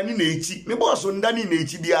nso adani na echi me boss ndani na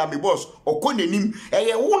echi bia me boss okonenim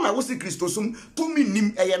eye wo na wo si Kristosum tumi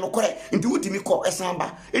nim eye no kore nti wutimi ko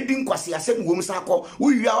esamba edi nkwase asem wom sa ko wo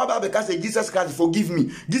wia wa ba be ka say Jesus Christ forgive me.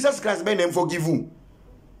 Jesus Christ be name forgive you.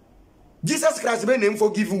 Jesus Christ be name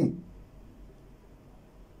forgive you.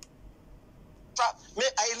 May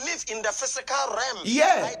I live in the physical realm.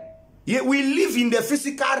 Yeah. Yeah, we live in the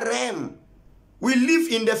physical realm. We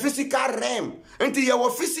live in the physical realm. Until you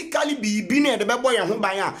physically be bine the bebo ya ho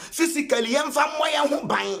ban physically yemfa mo ya ho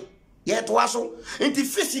ban. Yet waso. Until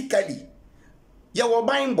physically you wo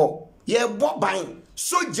ban bo, ye bo ban.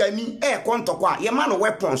 Soldier ni kontokwa, ye man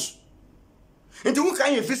weapons. Until we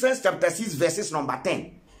can Ephesians chapter 6 verses number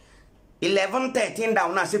 10. 11, 13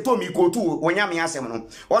 down na se to mi ko tu wonyame asem no.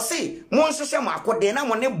 O se mo nhwehwe mo akode na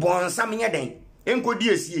mo ne bonsam nye den. Enkodi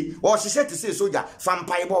esie o hwehwe te se soja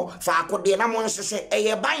fampaibo fa akode na mo nhwehwe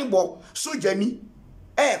eye banbo soja ni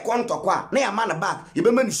kontokwa na ya man back ye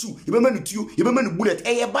be manu shoe ye be manu tuo ye be manu bullet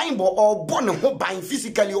eye banbo o bone ho ban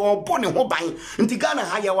physically o bone ho ban nti Ghana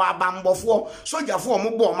ha ye wa bambofo soja fo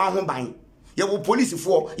mo bo ma ho ban. Your police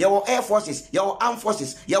for your air forces, your armed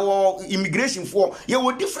forces, your immigration for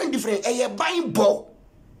your different a buying ball.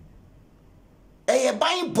 A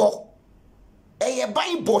buying ball. A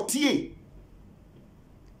buying ball tie.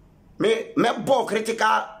 Me ball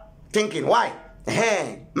critical thinking. Why?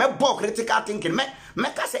 Me ball critical thinking. Me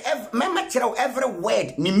say every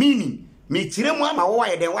word ni meaning. Me tire mo ama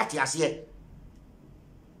why then what you say.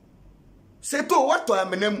 Say to what to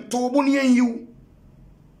am to buni you.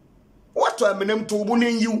 What to am to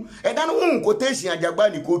bunin you? And then quotation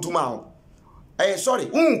Jagbani go to mouth. Sorry,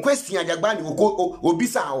 question Jagbani will be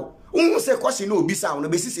sow. Say question no be sound, no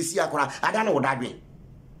basis yakura. I don't know what that mean.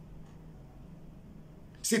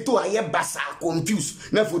 C'est toi, I am bassa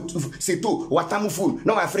confused. Never say to what I'm full.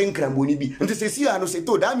 No, my friend Cramboni be. And to say, see, I know say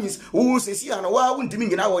to that means, oh, say, see, I know why I wouldn't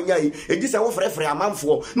mean our yay. And this I offer a man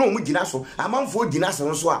for no mudinaso, a man for dinas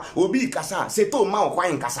and so will be cassa. Say to Mount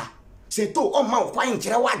Quine Cassa. Se to o ma kwan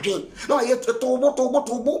kire wadwen na ye tobo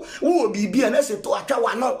wo bibia na se to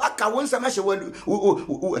atwa no aka won sama hye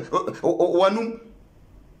wanum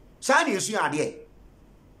sa de esu ade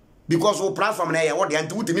because o platform na ye wo de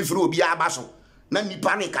anti wutimi firi obi abaso na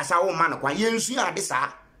nipa ne kasa wo ma no kwan ye nsu ade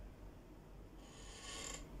sa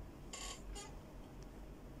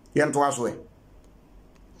ye nto aso e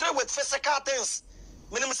with physical things.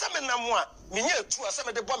 Minim se me namwa me nya tu ase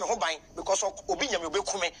me de bo me ho ban because obi nya me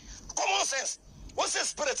obekume. Common sense. What's the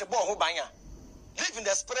spirit bo ho ban ya? Live in the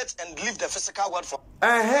spirit and leave the physical world for.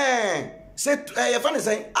 Say you funny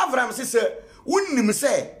say Abraham say wonnim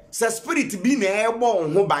say spirit bi na e bo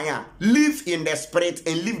ho ban ya. Live in the spirit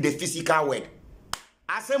and leave the physical world.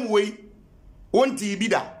 Asem way wonti bi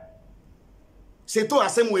da. Say to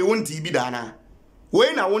asem way wonti bi da na.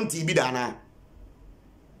 We na wonti bi da na.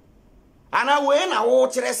 Ana we na wo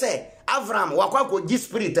kire say Avram wakwa ko gi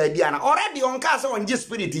spirit bia na already on ka say on gi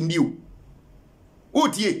spirit ndi o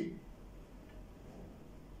otie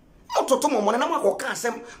ototo mo na makoka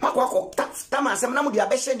asem makwa tam asem na mo dia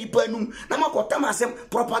behye nipa num na makota asem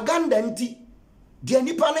propaganda nti dia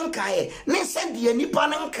nipa nkae ne se dia nipa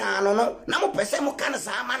nka no na mo pese mo kan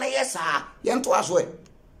sa ama na yesa ye nto aso e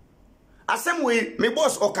asem we me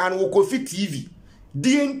boss okan wo Kofi TV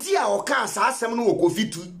DNT a oka sa asem no Kofi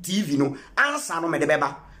TV no ansa no me de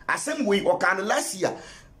beba asem we okan last year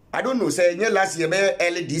I don't know, say nye last year be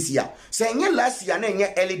early this year. Say nye last year na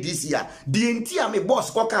nye early this year. The entire me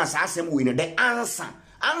boss ko kan sa asem we the answer.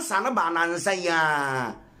 Answer no ba na answer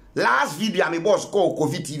ya. Last video me boss ko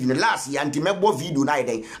COVID TV last year anti me bo video na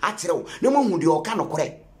den. A kire ne mo hu de o ka no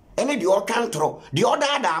kore. Ene de o kan tro. The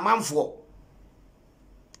other da amanfo.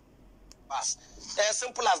 As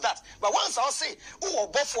simple as that. But once I say, who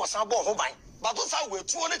bought for some ball home, but those are we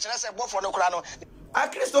 200 chance I bought for no crown. A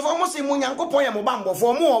Christopher mo se mo Nyankopon ya mo bambo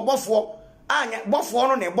for mo obofo anya bofo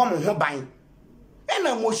no na ebo mo ho ban e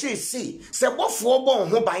na mo she se bofo bo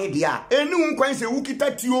ho ban dia enu nkwan se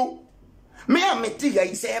wukita tio me ameti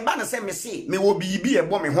ya se eba na se me se me wo bibi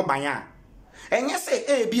ebo me ho ban a enye se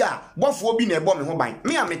e bi a bofo bi na ebo me ho ban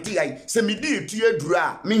me ameti ya se me di etu aduru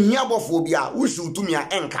a me hia bofo bi a wusu tumi a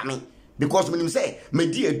enka me because me nim say me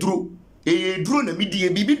di eduru duro na midie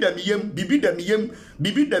bibi da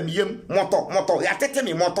miyem moto ya tete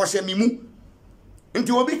me moto she mi mu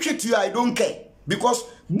nti obi twetu I don't care because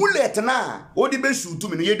bullet na odi be shoot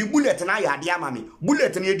me no ye di bullet na ya de ama me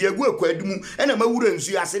bullet na ye di agu akwadumu ena mawura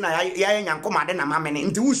nsu ase na ya nyankomade na mame ne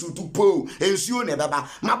nti wo shoot po ensuo ne baba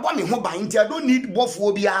mabo me ho ban nti I don't need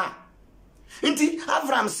bofo bia nti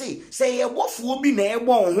Avram say ye bofo bi na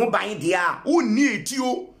ebo ho ban dia wo ni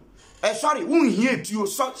etio sorry,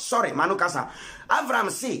 sorry, Manukasa. Avram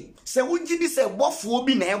say wujidi say bofo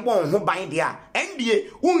bi na ebon ho ban dia. Endie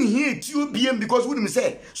unhie tio biem because wouldn't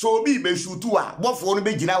say so bi be shutu a bofo no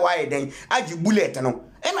be gina wae den agi bullet no.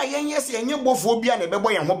 Ena yenye se enye bofo bia na bebo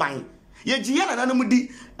ye ho ban. Ye giye na nanum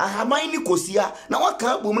di ahaban ni kosia na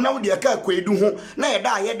waka bom na wodi aka akwedu ho na ye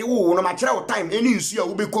da ye de wo no ma kire wo time eni nsu a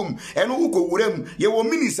wo bekom eno wo kowuram ye wo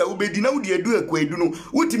minisa wo bedi na wodi edu akwedu no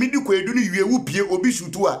wutimi di kwedu no wie wo pie obi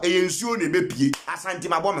shutu a eye nsuo na be pie asanti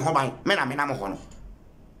ma bo me ho ban me na mo ho no.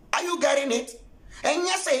 Are you getting it?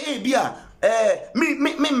 Enye say bi a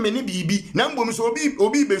me ni bibi na mbom so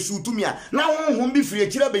obi be shutu mi a na honhom bi firi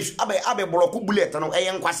akira be abe block bullet no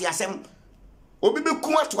eye nkwase asem obi be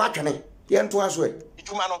kuma to atwene yento aso e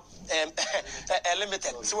Juma no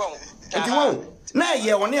limited so won nti won na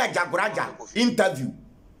ye woni ajagoraja interview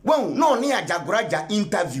won no ni ajagoraja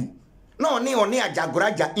interview no ni oni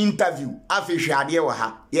ajagoraja interview afi hwade wa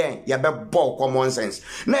ha ye be ball common sense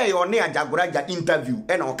na ye oni ajagoraja interview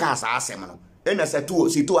e na o ka asa asem no e na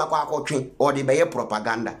setu akwa o de be ye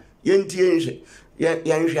propaganda ye ntie nhwe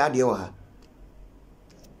ye nhwade wa ha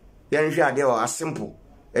ye nhwade wa simple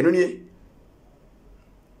enu ni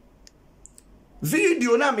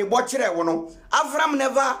video na me bochire wono Avram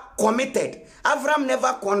never committed. Avram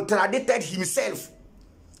never contradicted himself.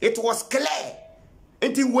 It was clear.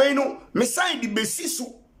 Enti we no me sign the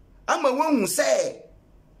besisu ama won say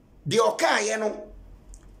the okaye no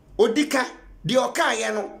odika the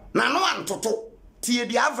okaye no na no antoto tie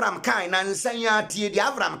the Avram kai na nsanya tie the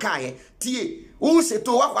Avram kai tie wo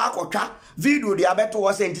seto wakwa akotwa video de abeto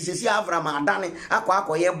wo se ntisisi Avram adane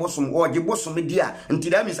akwa ye bosom oje bosom dia nti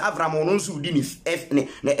that means Avram no nso di ni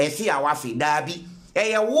ne efi awafi dabi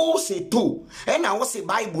eye wo seto na wo se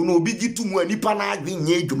Bible no obi gitumu anipa na adwen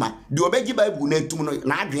nye adwuma de obegi Bible na atum no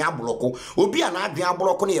na adwen abloko obi a na adwen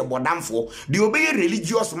abloko no ye bodamfo de obeye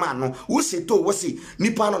religious man no wo seto wo se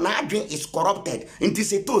nipa no na adwen is corrupted nti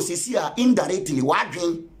seto sesi a indirectly wa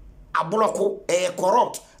adwen abloko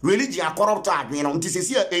corrupt religion corrupt adwen no nti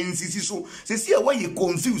sesi a ensisi so sesi a why you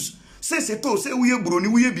confused seto se wo ye broni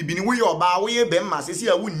wo ye bibini wo ye oba wo ye bemma sesi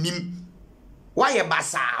a wo nim why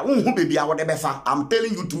basa who baby a whatever befa I'm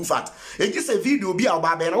telling you true fact e just a video bi a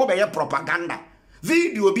oba be na wo be ye propaganda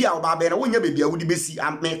video bi a oba be na wo nya baby a wo di besi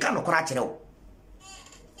am me ka no kora kire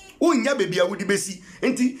wo nya baby a wo di besi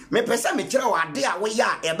enti me pesa me kire wo ade a wo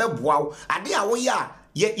ya e be boa wo ade a wo ya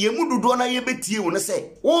ye mu dodo na ye betie wo ne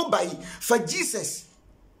se wo bai for Jesus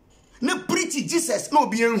ne preach Jesus no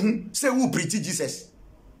bi enhu se wo preach Jesus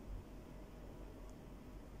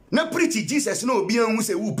ne preach Jesus no bi enhu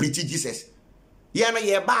se wo preach Jesus yana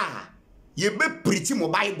ye ba ye be preach mo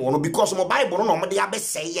Bible no because mo Bible no mo de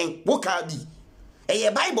abese yen wo ka bi ye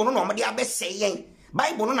Bible no mo de abese yen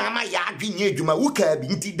Bible no na ama ya adwenye adwuma wo ka bi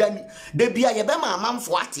nti da bia ye be ma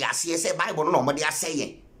amamfo ate ase se Bible no mo de ase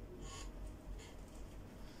yen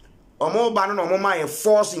omo ba no mo ma ye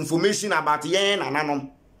false information about yen nananom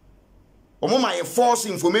omo ma ye false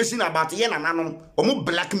information about yen nananom omo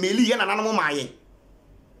blackmail yen nananom ma ye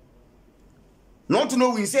not to know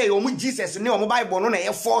we say omo Jesus ne omo Bible no na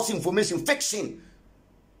false information fiction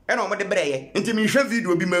e na omo de breye nti mi hwe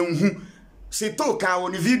video bi manhu se to ka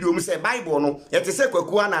on video mu say Bible no e te say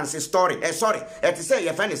Kwaku Anansi story sorry e te say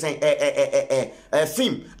ye fan say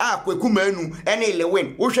film Kwaku Manu ene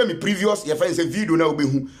Lewin wo hwe me previous ye fan say video na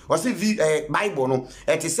obehu o say Bible no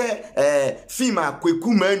e te say film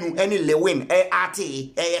Kwaku Manu ene Lewin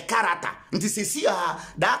arte character nti se si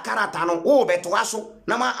da character no wo beto aso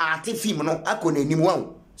na ma arte film no akona nim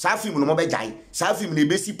wan sa film no mo be jai sa film no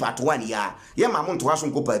be si part 1 ya ye ma mo nto aso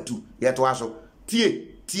nko part 2 ye to aso tie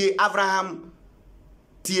Abraham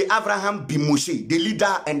Bimoshe, the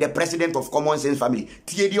leader and the president of Common Sense Family.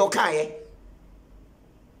 Tie di okaye.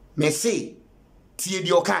 Me say tie di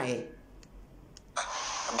okaye.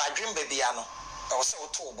 Ba dream baby ano. I was so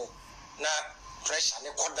tobo. Na pressure ne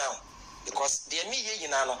go down because the me ye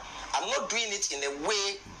no. I'm not doing it in a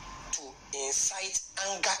way to incite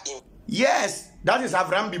anger in. Yes, that is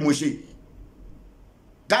Abraham Bimoshe.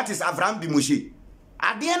 That is Abraham Bimoshe.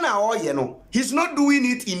 Adiana oye no. He's not doing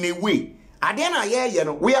it in a way. Adiana ye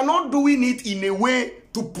no. We are not doing it in a way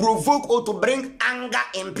to provoke or to bring anger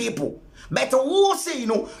in people. But who say, you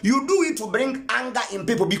know, you do it to bring anger in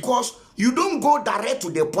people because you don't go direct to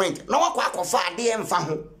the point. No wa kwa fa ade emfa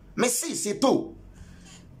ho. Me say to.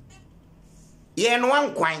 Ye no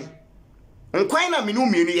ankwan. Nkwan na minu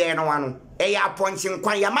mienu ye no ano. E ya ponche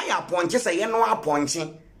nkwan ya ma ya ponche se ye no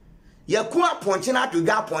aponche. Yaku aponche na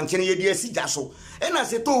atudwa aponche na yedi asija so ena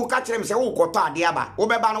se to ka kire me se wo koto ade aba wo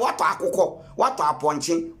beba na wato akokọ wato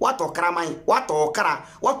aponche wato kraman wato okra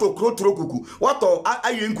wato krotro kuku wato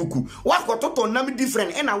ayen kuku wakoto to nam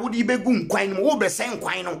different ena wodi begu nkwan no wo be se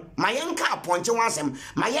nkwan no mayenka aponche wansem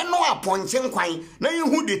mayen no aponche nkwan na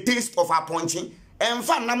yehu the taste of aponche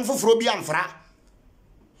emfa nam foforo bi amfra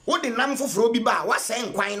wo de nam foforo bi ba wa se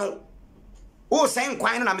nkwan no o sen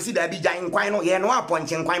kwan na me si da bi jan kwan no ye no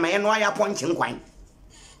aponche kwan ma ye no ya aponche kwan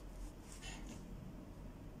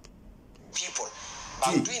people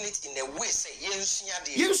but doing it in a way say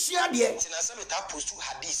yensuade tina say me ta post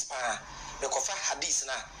hadith pa me ko fa hadith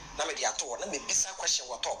na me dia to na me bisa question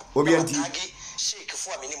what top obi anti sheik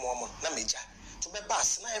fo amini mo na meja to be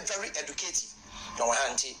bass na very educative no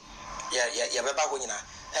hanti ya be ba go nyina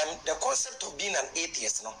the concept of being an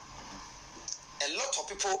atheist no a lot of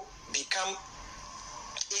people become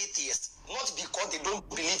atheists not because they don't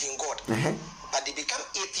believe in God, but they become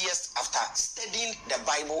atheists after studying the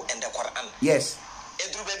Bible and the Quran. Yes.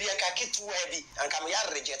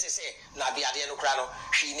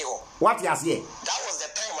 What you say? That was the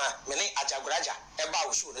time many Ajagraja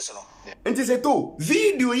about show this no. And say to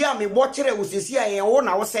video ya me watchere usisi ya ye wo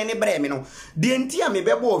na wo send bre me no. De ntia me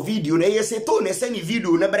bebo video na ye say to na send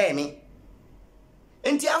video na bre me.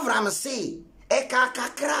 Enti Abraham say e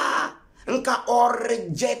kakra nka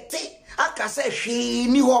orejete aka se hwe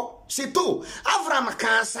ni ho seto Abraham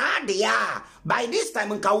ka sa de ya by this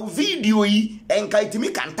time nka video yi enka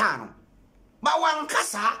itimi kanta no ba wan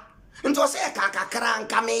kasa nto se kakra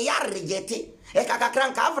nka me ya rejete e kakra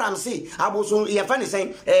nka Abraham say aboso ye fa ni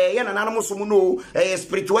sen ye na nanom so mu no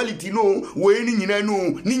spirituality no we ni nyina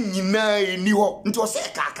no ni nyina ni ho nto se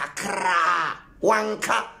kakra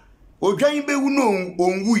wanka odwan bewu no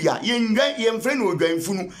onwu ya yemfre no odwan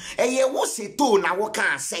funu eye wo seto na wo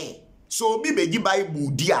kan se so obi beji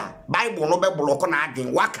Bible dia Bible no be bloko na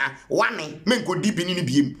adwen waka wane menko di bi ni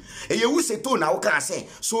biem eye wo seto na wo kan se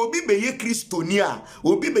so obi beye kristonia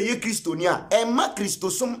emma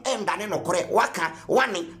kristosom endane no kore waka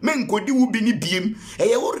wane menko di wo bi ni biem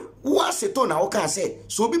eye wo seto na wo kan se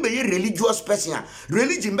so obi beye religious person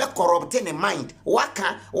religion be corrupt in mind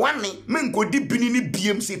waka wane menko di bi ni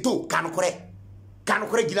biem seto kanokore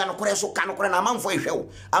gila no kore so kanokore na amanfo ehwewo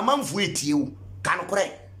amanfo etiewu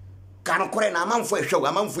kanokore na amanfo ehwewo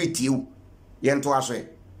amanfo etiewu yento aso e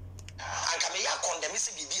anka me ya condemn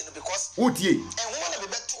se bibi no because otie enwo na me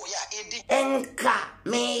beto ya edi enka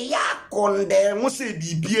me ya condemn se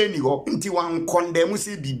bibi ani ho nti wan condemn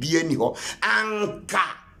se bibi ani ho anka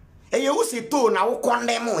eye wo se to na wo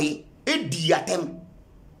condemn yi edi atem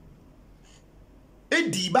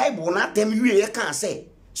edi Bible na atem wie kan say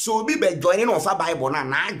so bi be join no fa Bible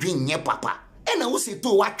na adwenye papa ena wo se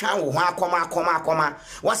to watwa wo ho akoma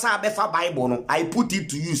wasa be fa Bible no I put it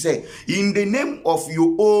to you say in the name of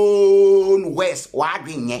your own words wa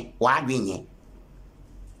adwenye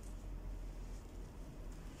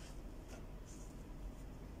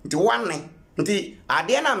nti wanne nti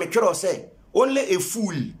ade na me twero say only a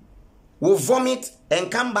fool will vomit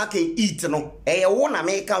and come back and eat no e wo na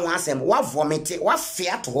me ka wa asem wa vomit wa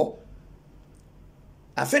fiat ho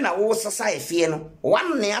afena wo sasa efie no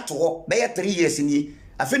one ne ato be 3 years ni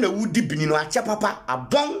afena wo di bini no ache papa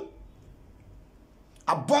abon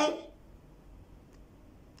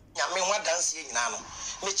nyame ho dance nyina no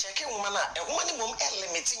me cheke wo ma na e ho ni mom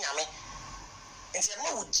limit nyame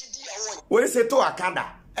we say to akada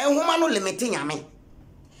enhoma no limit nyame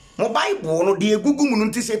mo bible no de egugu mu no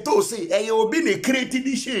nti say to say eye obi na create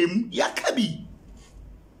di shame yakabi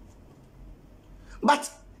but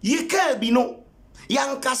ye ka bi no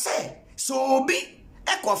yanka say so obi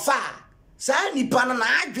ekofa sa nipa na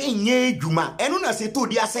adwen nye adwuma eno na say to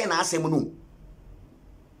di asem na asem no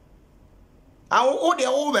o de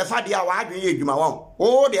o be fa dia wa adwen adwuma won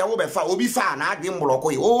o de o be fa obi fa na adwen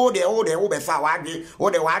bloko yi o de o be fa wa adwen o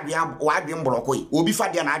de wa adwen bloko yi obi fa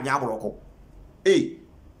dia na adwen bloko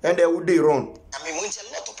and they would wrong. I mean, a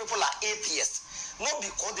lot of people are atheists, not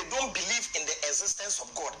because they don't believe in the existence of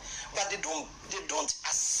God, but they don't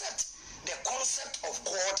accept the concept of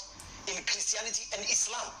God in Christianity and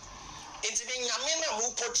Islam. It's the Yamena who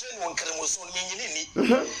portray one Kremoson Minini,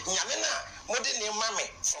 Yamena, modern Mame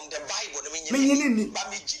from the Bible, but me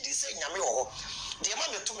say Yamio, the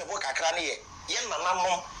Mame to me work a crane,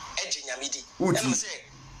 Yanamam, Edging Yamidi, and say,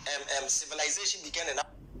 civilization began in.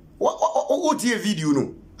 What your video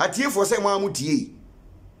no? Atie for say mamutie.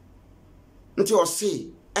 Nti o say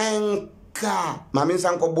enka mame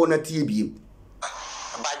nsanko bo na tie biem.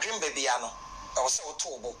 Ba dream baby ano. I was so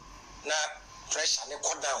tobo. Na pressure ne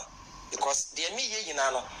cut down because the me ye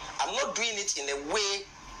yina no. I'm not doing it in a way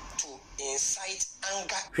to incite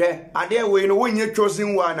anger. Hwe ade we no wonye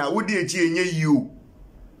chosen one na wodi echi enye you.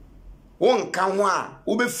 Won ka ho a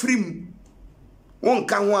wo be frim. Won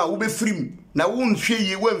ka ho a wo be frim. Na won hwe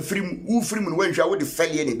yi wan frim wo frim no wan hwa wo de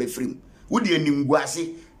felle ne be frim wo de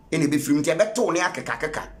animguase ne be frim te be to ne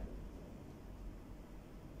akeka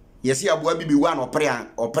yesi aboa bibi wa na opre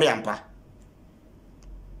ampa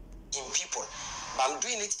in people but I'm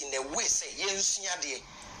doing it in a way say yensua de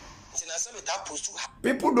tina say me ta post to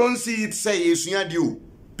people don't see it say yensua de o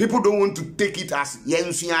people don't want to take it as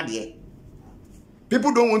yensua de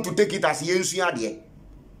people don't want to take it as yensua de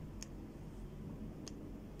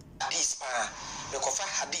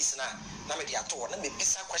hadith na me dia to na me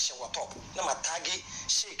bisa question what up na ma tag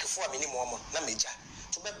sheik for me ni mo na meja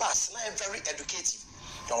to be bass na very educative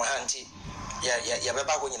no hanti ya be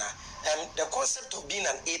ba go nyina the concept of being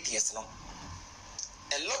an atheist no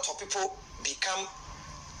a lot of people become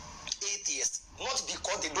atheists not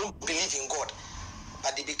because they don't believe in God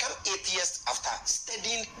but they become atheists after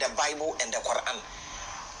studying the Bible and the Quran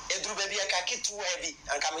edu baby aka kitu ebi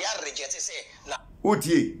anka me ya reject say na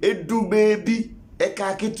otie edu baby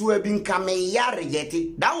eka kitu ebi nka me ya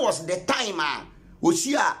reject. That was the time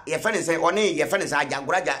osia ye fene say one ye fene say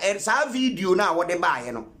Ajaguraja sa video na wo de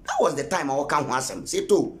baaye no that was the time I ka ho asem say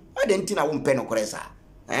to why den tina wo mpe no koresa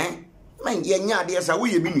man ye nya de sa wo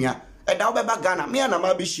ye bi nua da wo be ba Ghana me na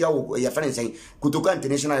ma be hia wo ye fene say Kotoka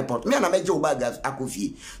International Airport me na me je wo ba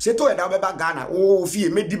akofie say to da wo be ba Ghana wo fie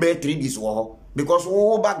me di be 3 days wo ho because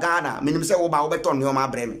wo ba Ghana menim say wo ba wo be ton no ma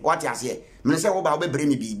bre me what you say menim say wo ba wo be bre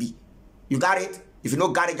me bibi you got it. If you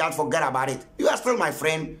don't got it, just forget about it. You are still my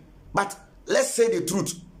friend. But let's say the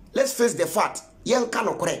truth. Let's face the fact. Yen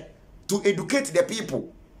kano kore. To educate the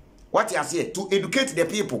people. What you say? To educate the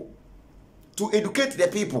people. To educate the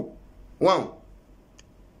people. Wow.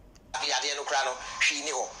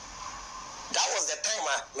 That was the time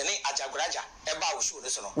many Ajaguraja eba usho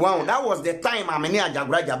this no. Wow, that was the time many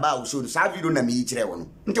Ajaguraja ba usho. Sa video na me ichire wono.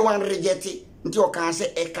 Nti wan reject nti o kan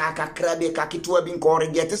se eka kakra be ka kitua bi nko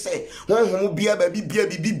reject se honhom bia ba bibia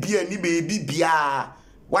bibia ni be bibia.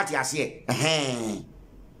 What you say?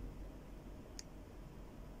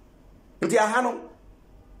 Nti aha no.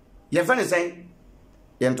 Ye fa ne sen.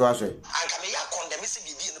 Ye nto aso. Anka me ya condemn se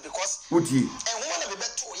bibi no because uti. Ehoma na be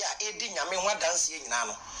beto ya edi nyame ho danse nyina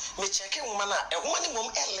no. Me check ehoma na ehoma ni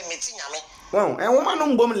mom limit nyame. Wow, ehoma no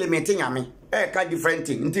mbom limit nyame. Ka different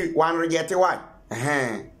thing. Nti one reject why?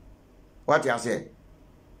 What you say?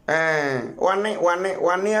 One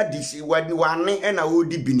adisi one ena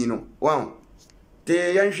odi bini no. Wow.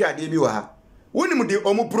 Te yanhwa de bi wa ha. Wonim de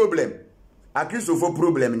omu problem. Akrisofo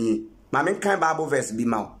problem ni. Ma men kan Bible verse bi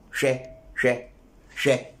ma. Hwe.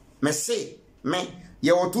 Me say,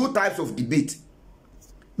 there were 2 types of debate.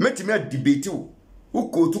 Metime debate who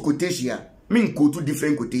quote quotation, mean quote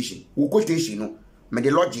different quotation. Who quotation no, me the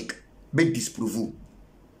logic be disprove.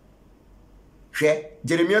 Share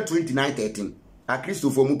Jeremiah 29:13. A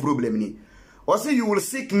Christopher mu problem ni. Or say you will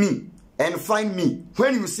seek me and find me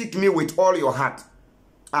when you seek me with all your heart.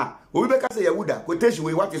 Obibeka say Yahuda quotation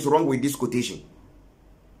way. What is wrong with this quotation?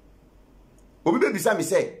 Obibe bisa me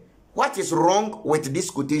say, what is wrong with this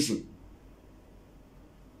quotation?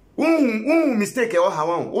 Mistake or ha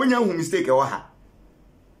wan. Onya mistake or ha.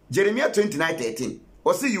 Jeremiah 29:13.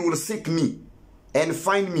 Or say you will seek me and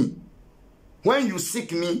find me when you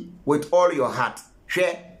seek me with all your heart.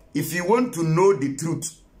 Share, if you want to know the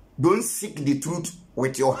truth, Don't seek the truth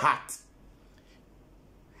with your heart.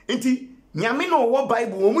 Enti nyame no wo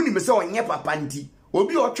Bible wo mu ni me se onye papa nti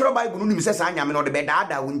obi o twere Bible no ni me se sa nyame no de be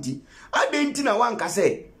daada wo nti adenti na wanka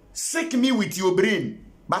say seek me with your brain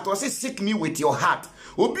but also seek me with your heart.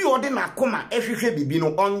 Obi o de na koma ehwehwe bibi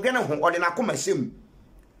no onwene ho o de na koma sem.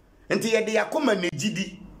 Enti ye de yakoma na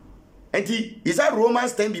gidi. Enti is that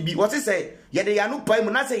Romans 10 bibi what say ye de ya no pai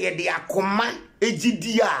mu na say ye de yakoma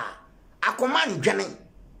egidi a akoma ndwene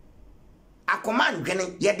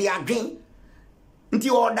ye de adwen.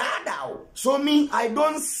 So me, I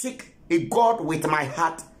don't seek a God with my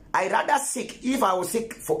heart. I rather seek, if I will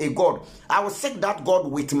seek for a God, I will seek that God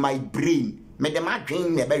with my brain. Me de ma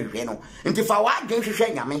dream me be hwe no. Nti fa wa dream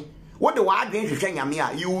hwehwe nyame. What the wa dream hwehwe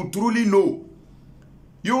nyame you will truly know.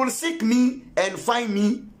 You will seek me and find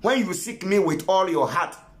me when you seek me with all your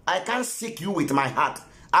heart. I can't seek you with my heart.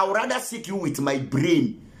 I would rather seek you with my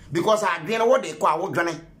brain because I dream what they call what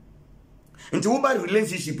dream. Into woman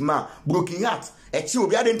relationship ma broken heart echi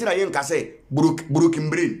obi adenti na yenka say broken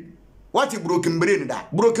brain. What is broken brain da?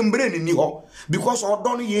 Broken brain ni ho because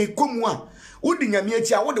odon ye komu a wodi nyame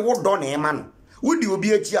echi a wodi wodo na ema no wodi obi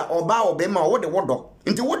echi a oba obema wodi wodo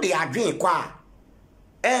nti wodi adwen kwa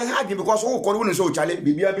hadwen because wo ko woni so chale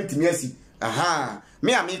bibia betimi asi aha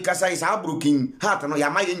me kasa is a broken heart no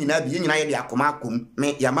yama ye nyina bi ye nyina ye de akoma akom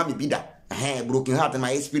me yama me bida broken heart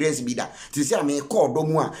my experience be that. To say me call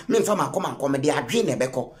domu me mfa makoma nkome de adwe na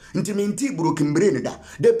beko. Nti me nti broken brain da.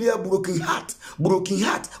 De be broken heart.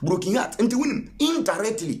 Nti win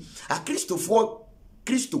indirectly a Christo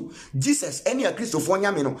Jesus any a Christo for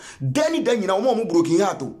nyame no. Then nyina omo broken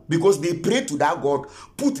heart because they pray to that God,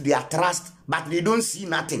 put their trust but they don't see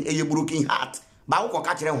nothing. A broken heart. Ba wo ko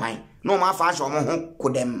ka kire hwan. No ma fa so omo ho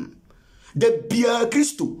kodem. De be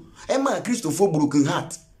Christo. Emma Christo for broken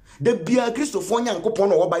heart. The bia Christopher Nyankopon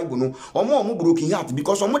no Bible no omo broken heart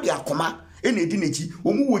because omo de akoma ene di nechi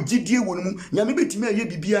omo wo gidie wonu mu nyame betimi aye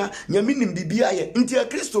bibia nyame nim bibia ye nti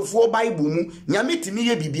Christopher Bible mu nyame timi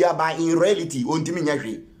ye bibia ba in reality ontimi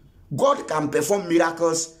nyahwe. God can perform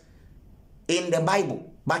miracles in the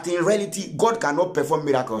Bible but in reality God cannot perform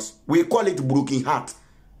miracles. We call it broken heart.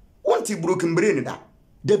 Want broken brain da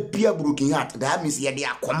the beer broken heart that means ye de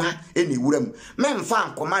akoma ene wuram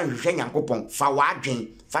memfa akoma hwehwe Nyankopon fa wadwen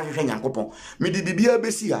fa hwehwe Nyankopon me de bibia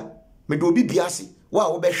besi a me do bibia se wa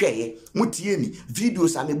wo be hweye mutie ni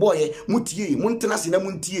videos a me boye mutie muntena se na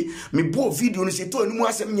muntie me bo video no se to ani mu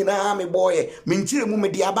asem nyina me boye me nkire mu me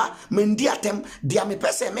de aba me ndi atem de me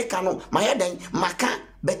pese me ka no mayedan maka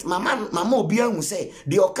but mama obi ahu se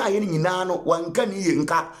de oka ye nyina no wanka ni ye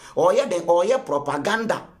nka oye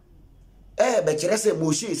propaganda be kire se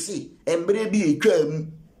Moshe si embre bi etwam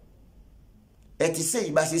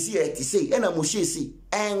etisei basisi etisei ena Moshe si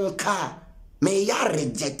enka me ya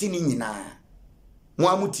reject ni nyina mo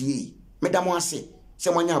amutie meda mo ase se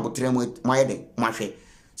monya abotre mo ayede mo ahwe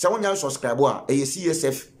se wonya subscribe a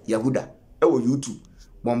CSF Yahuda wo YouTube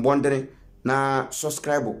bombondere na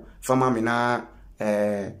subscribe fama me na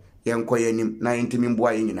yenkoyanim na yentimi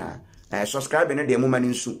mboa ye nyina subscribe ne de mo mani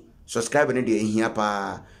nsu subscribe ne de ehia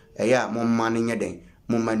pa eya momma ne nyeden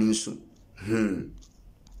momma ni nsu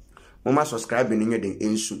momma subscribe ne nyeden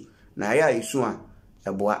ensu na ya isu a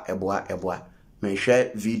eboa me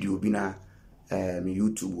share video bi na me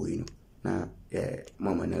YouTube wo ino na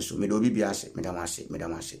momma na nsu me do bibia ase me da wase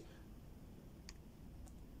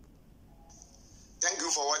Thank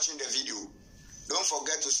you for watching the video. Don't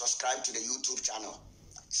forget to subscribe to the YouTube channel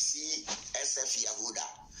CSF Yahuda.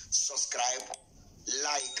 Subscribe,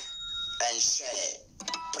 like and share.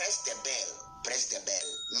 Press the bell.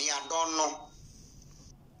 Me, I don't know.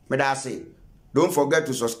 Me da say, don't forget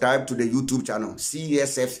to subscribe to the YouTube channel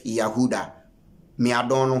CSF Yahuda. Me, I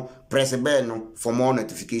don't know. Press the bell no for more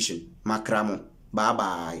notification. Makramo. Bye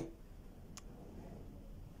bye.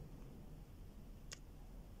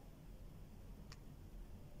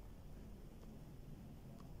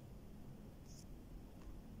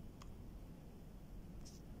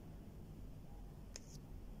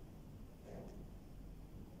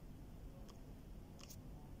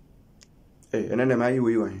 Hey, and then am I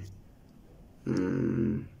you?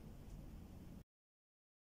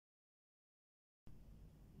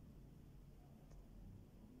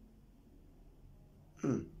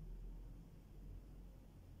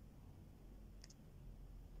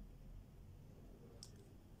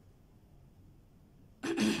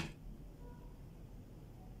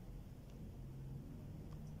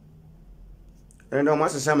 And I'm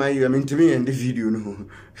also some you. I mean to me in the video, no.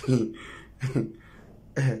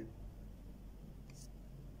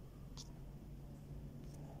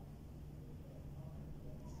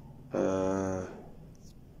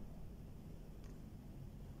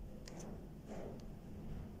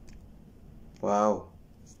 Wow.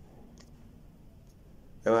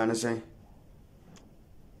 You understand?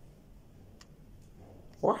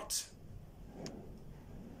 What?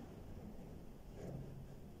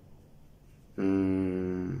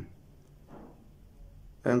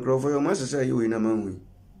 And Crawford, you must say you in a man.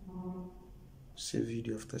 Save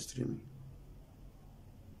video after streaming.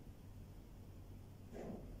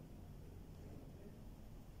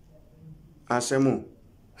 Asemo.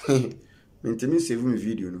 Mentimi save me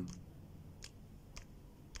video no.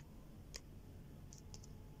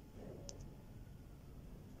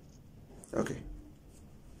 Okay.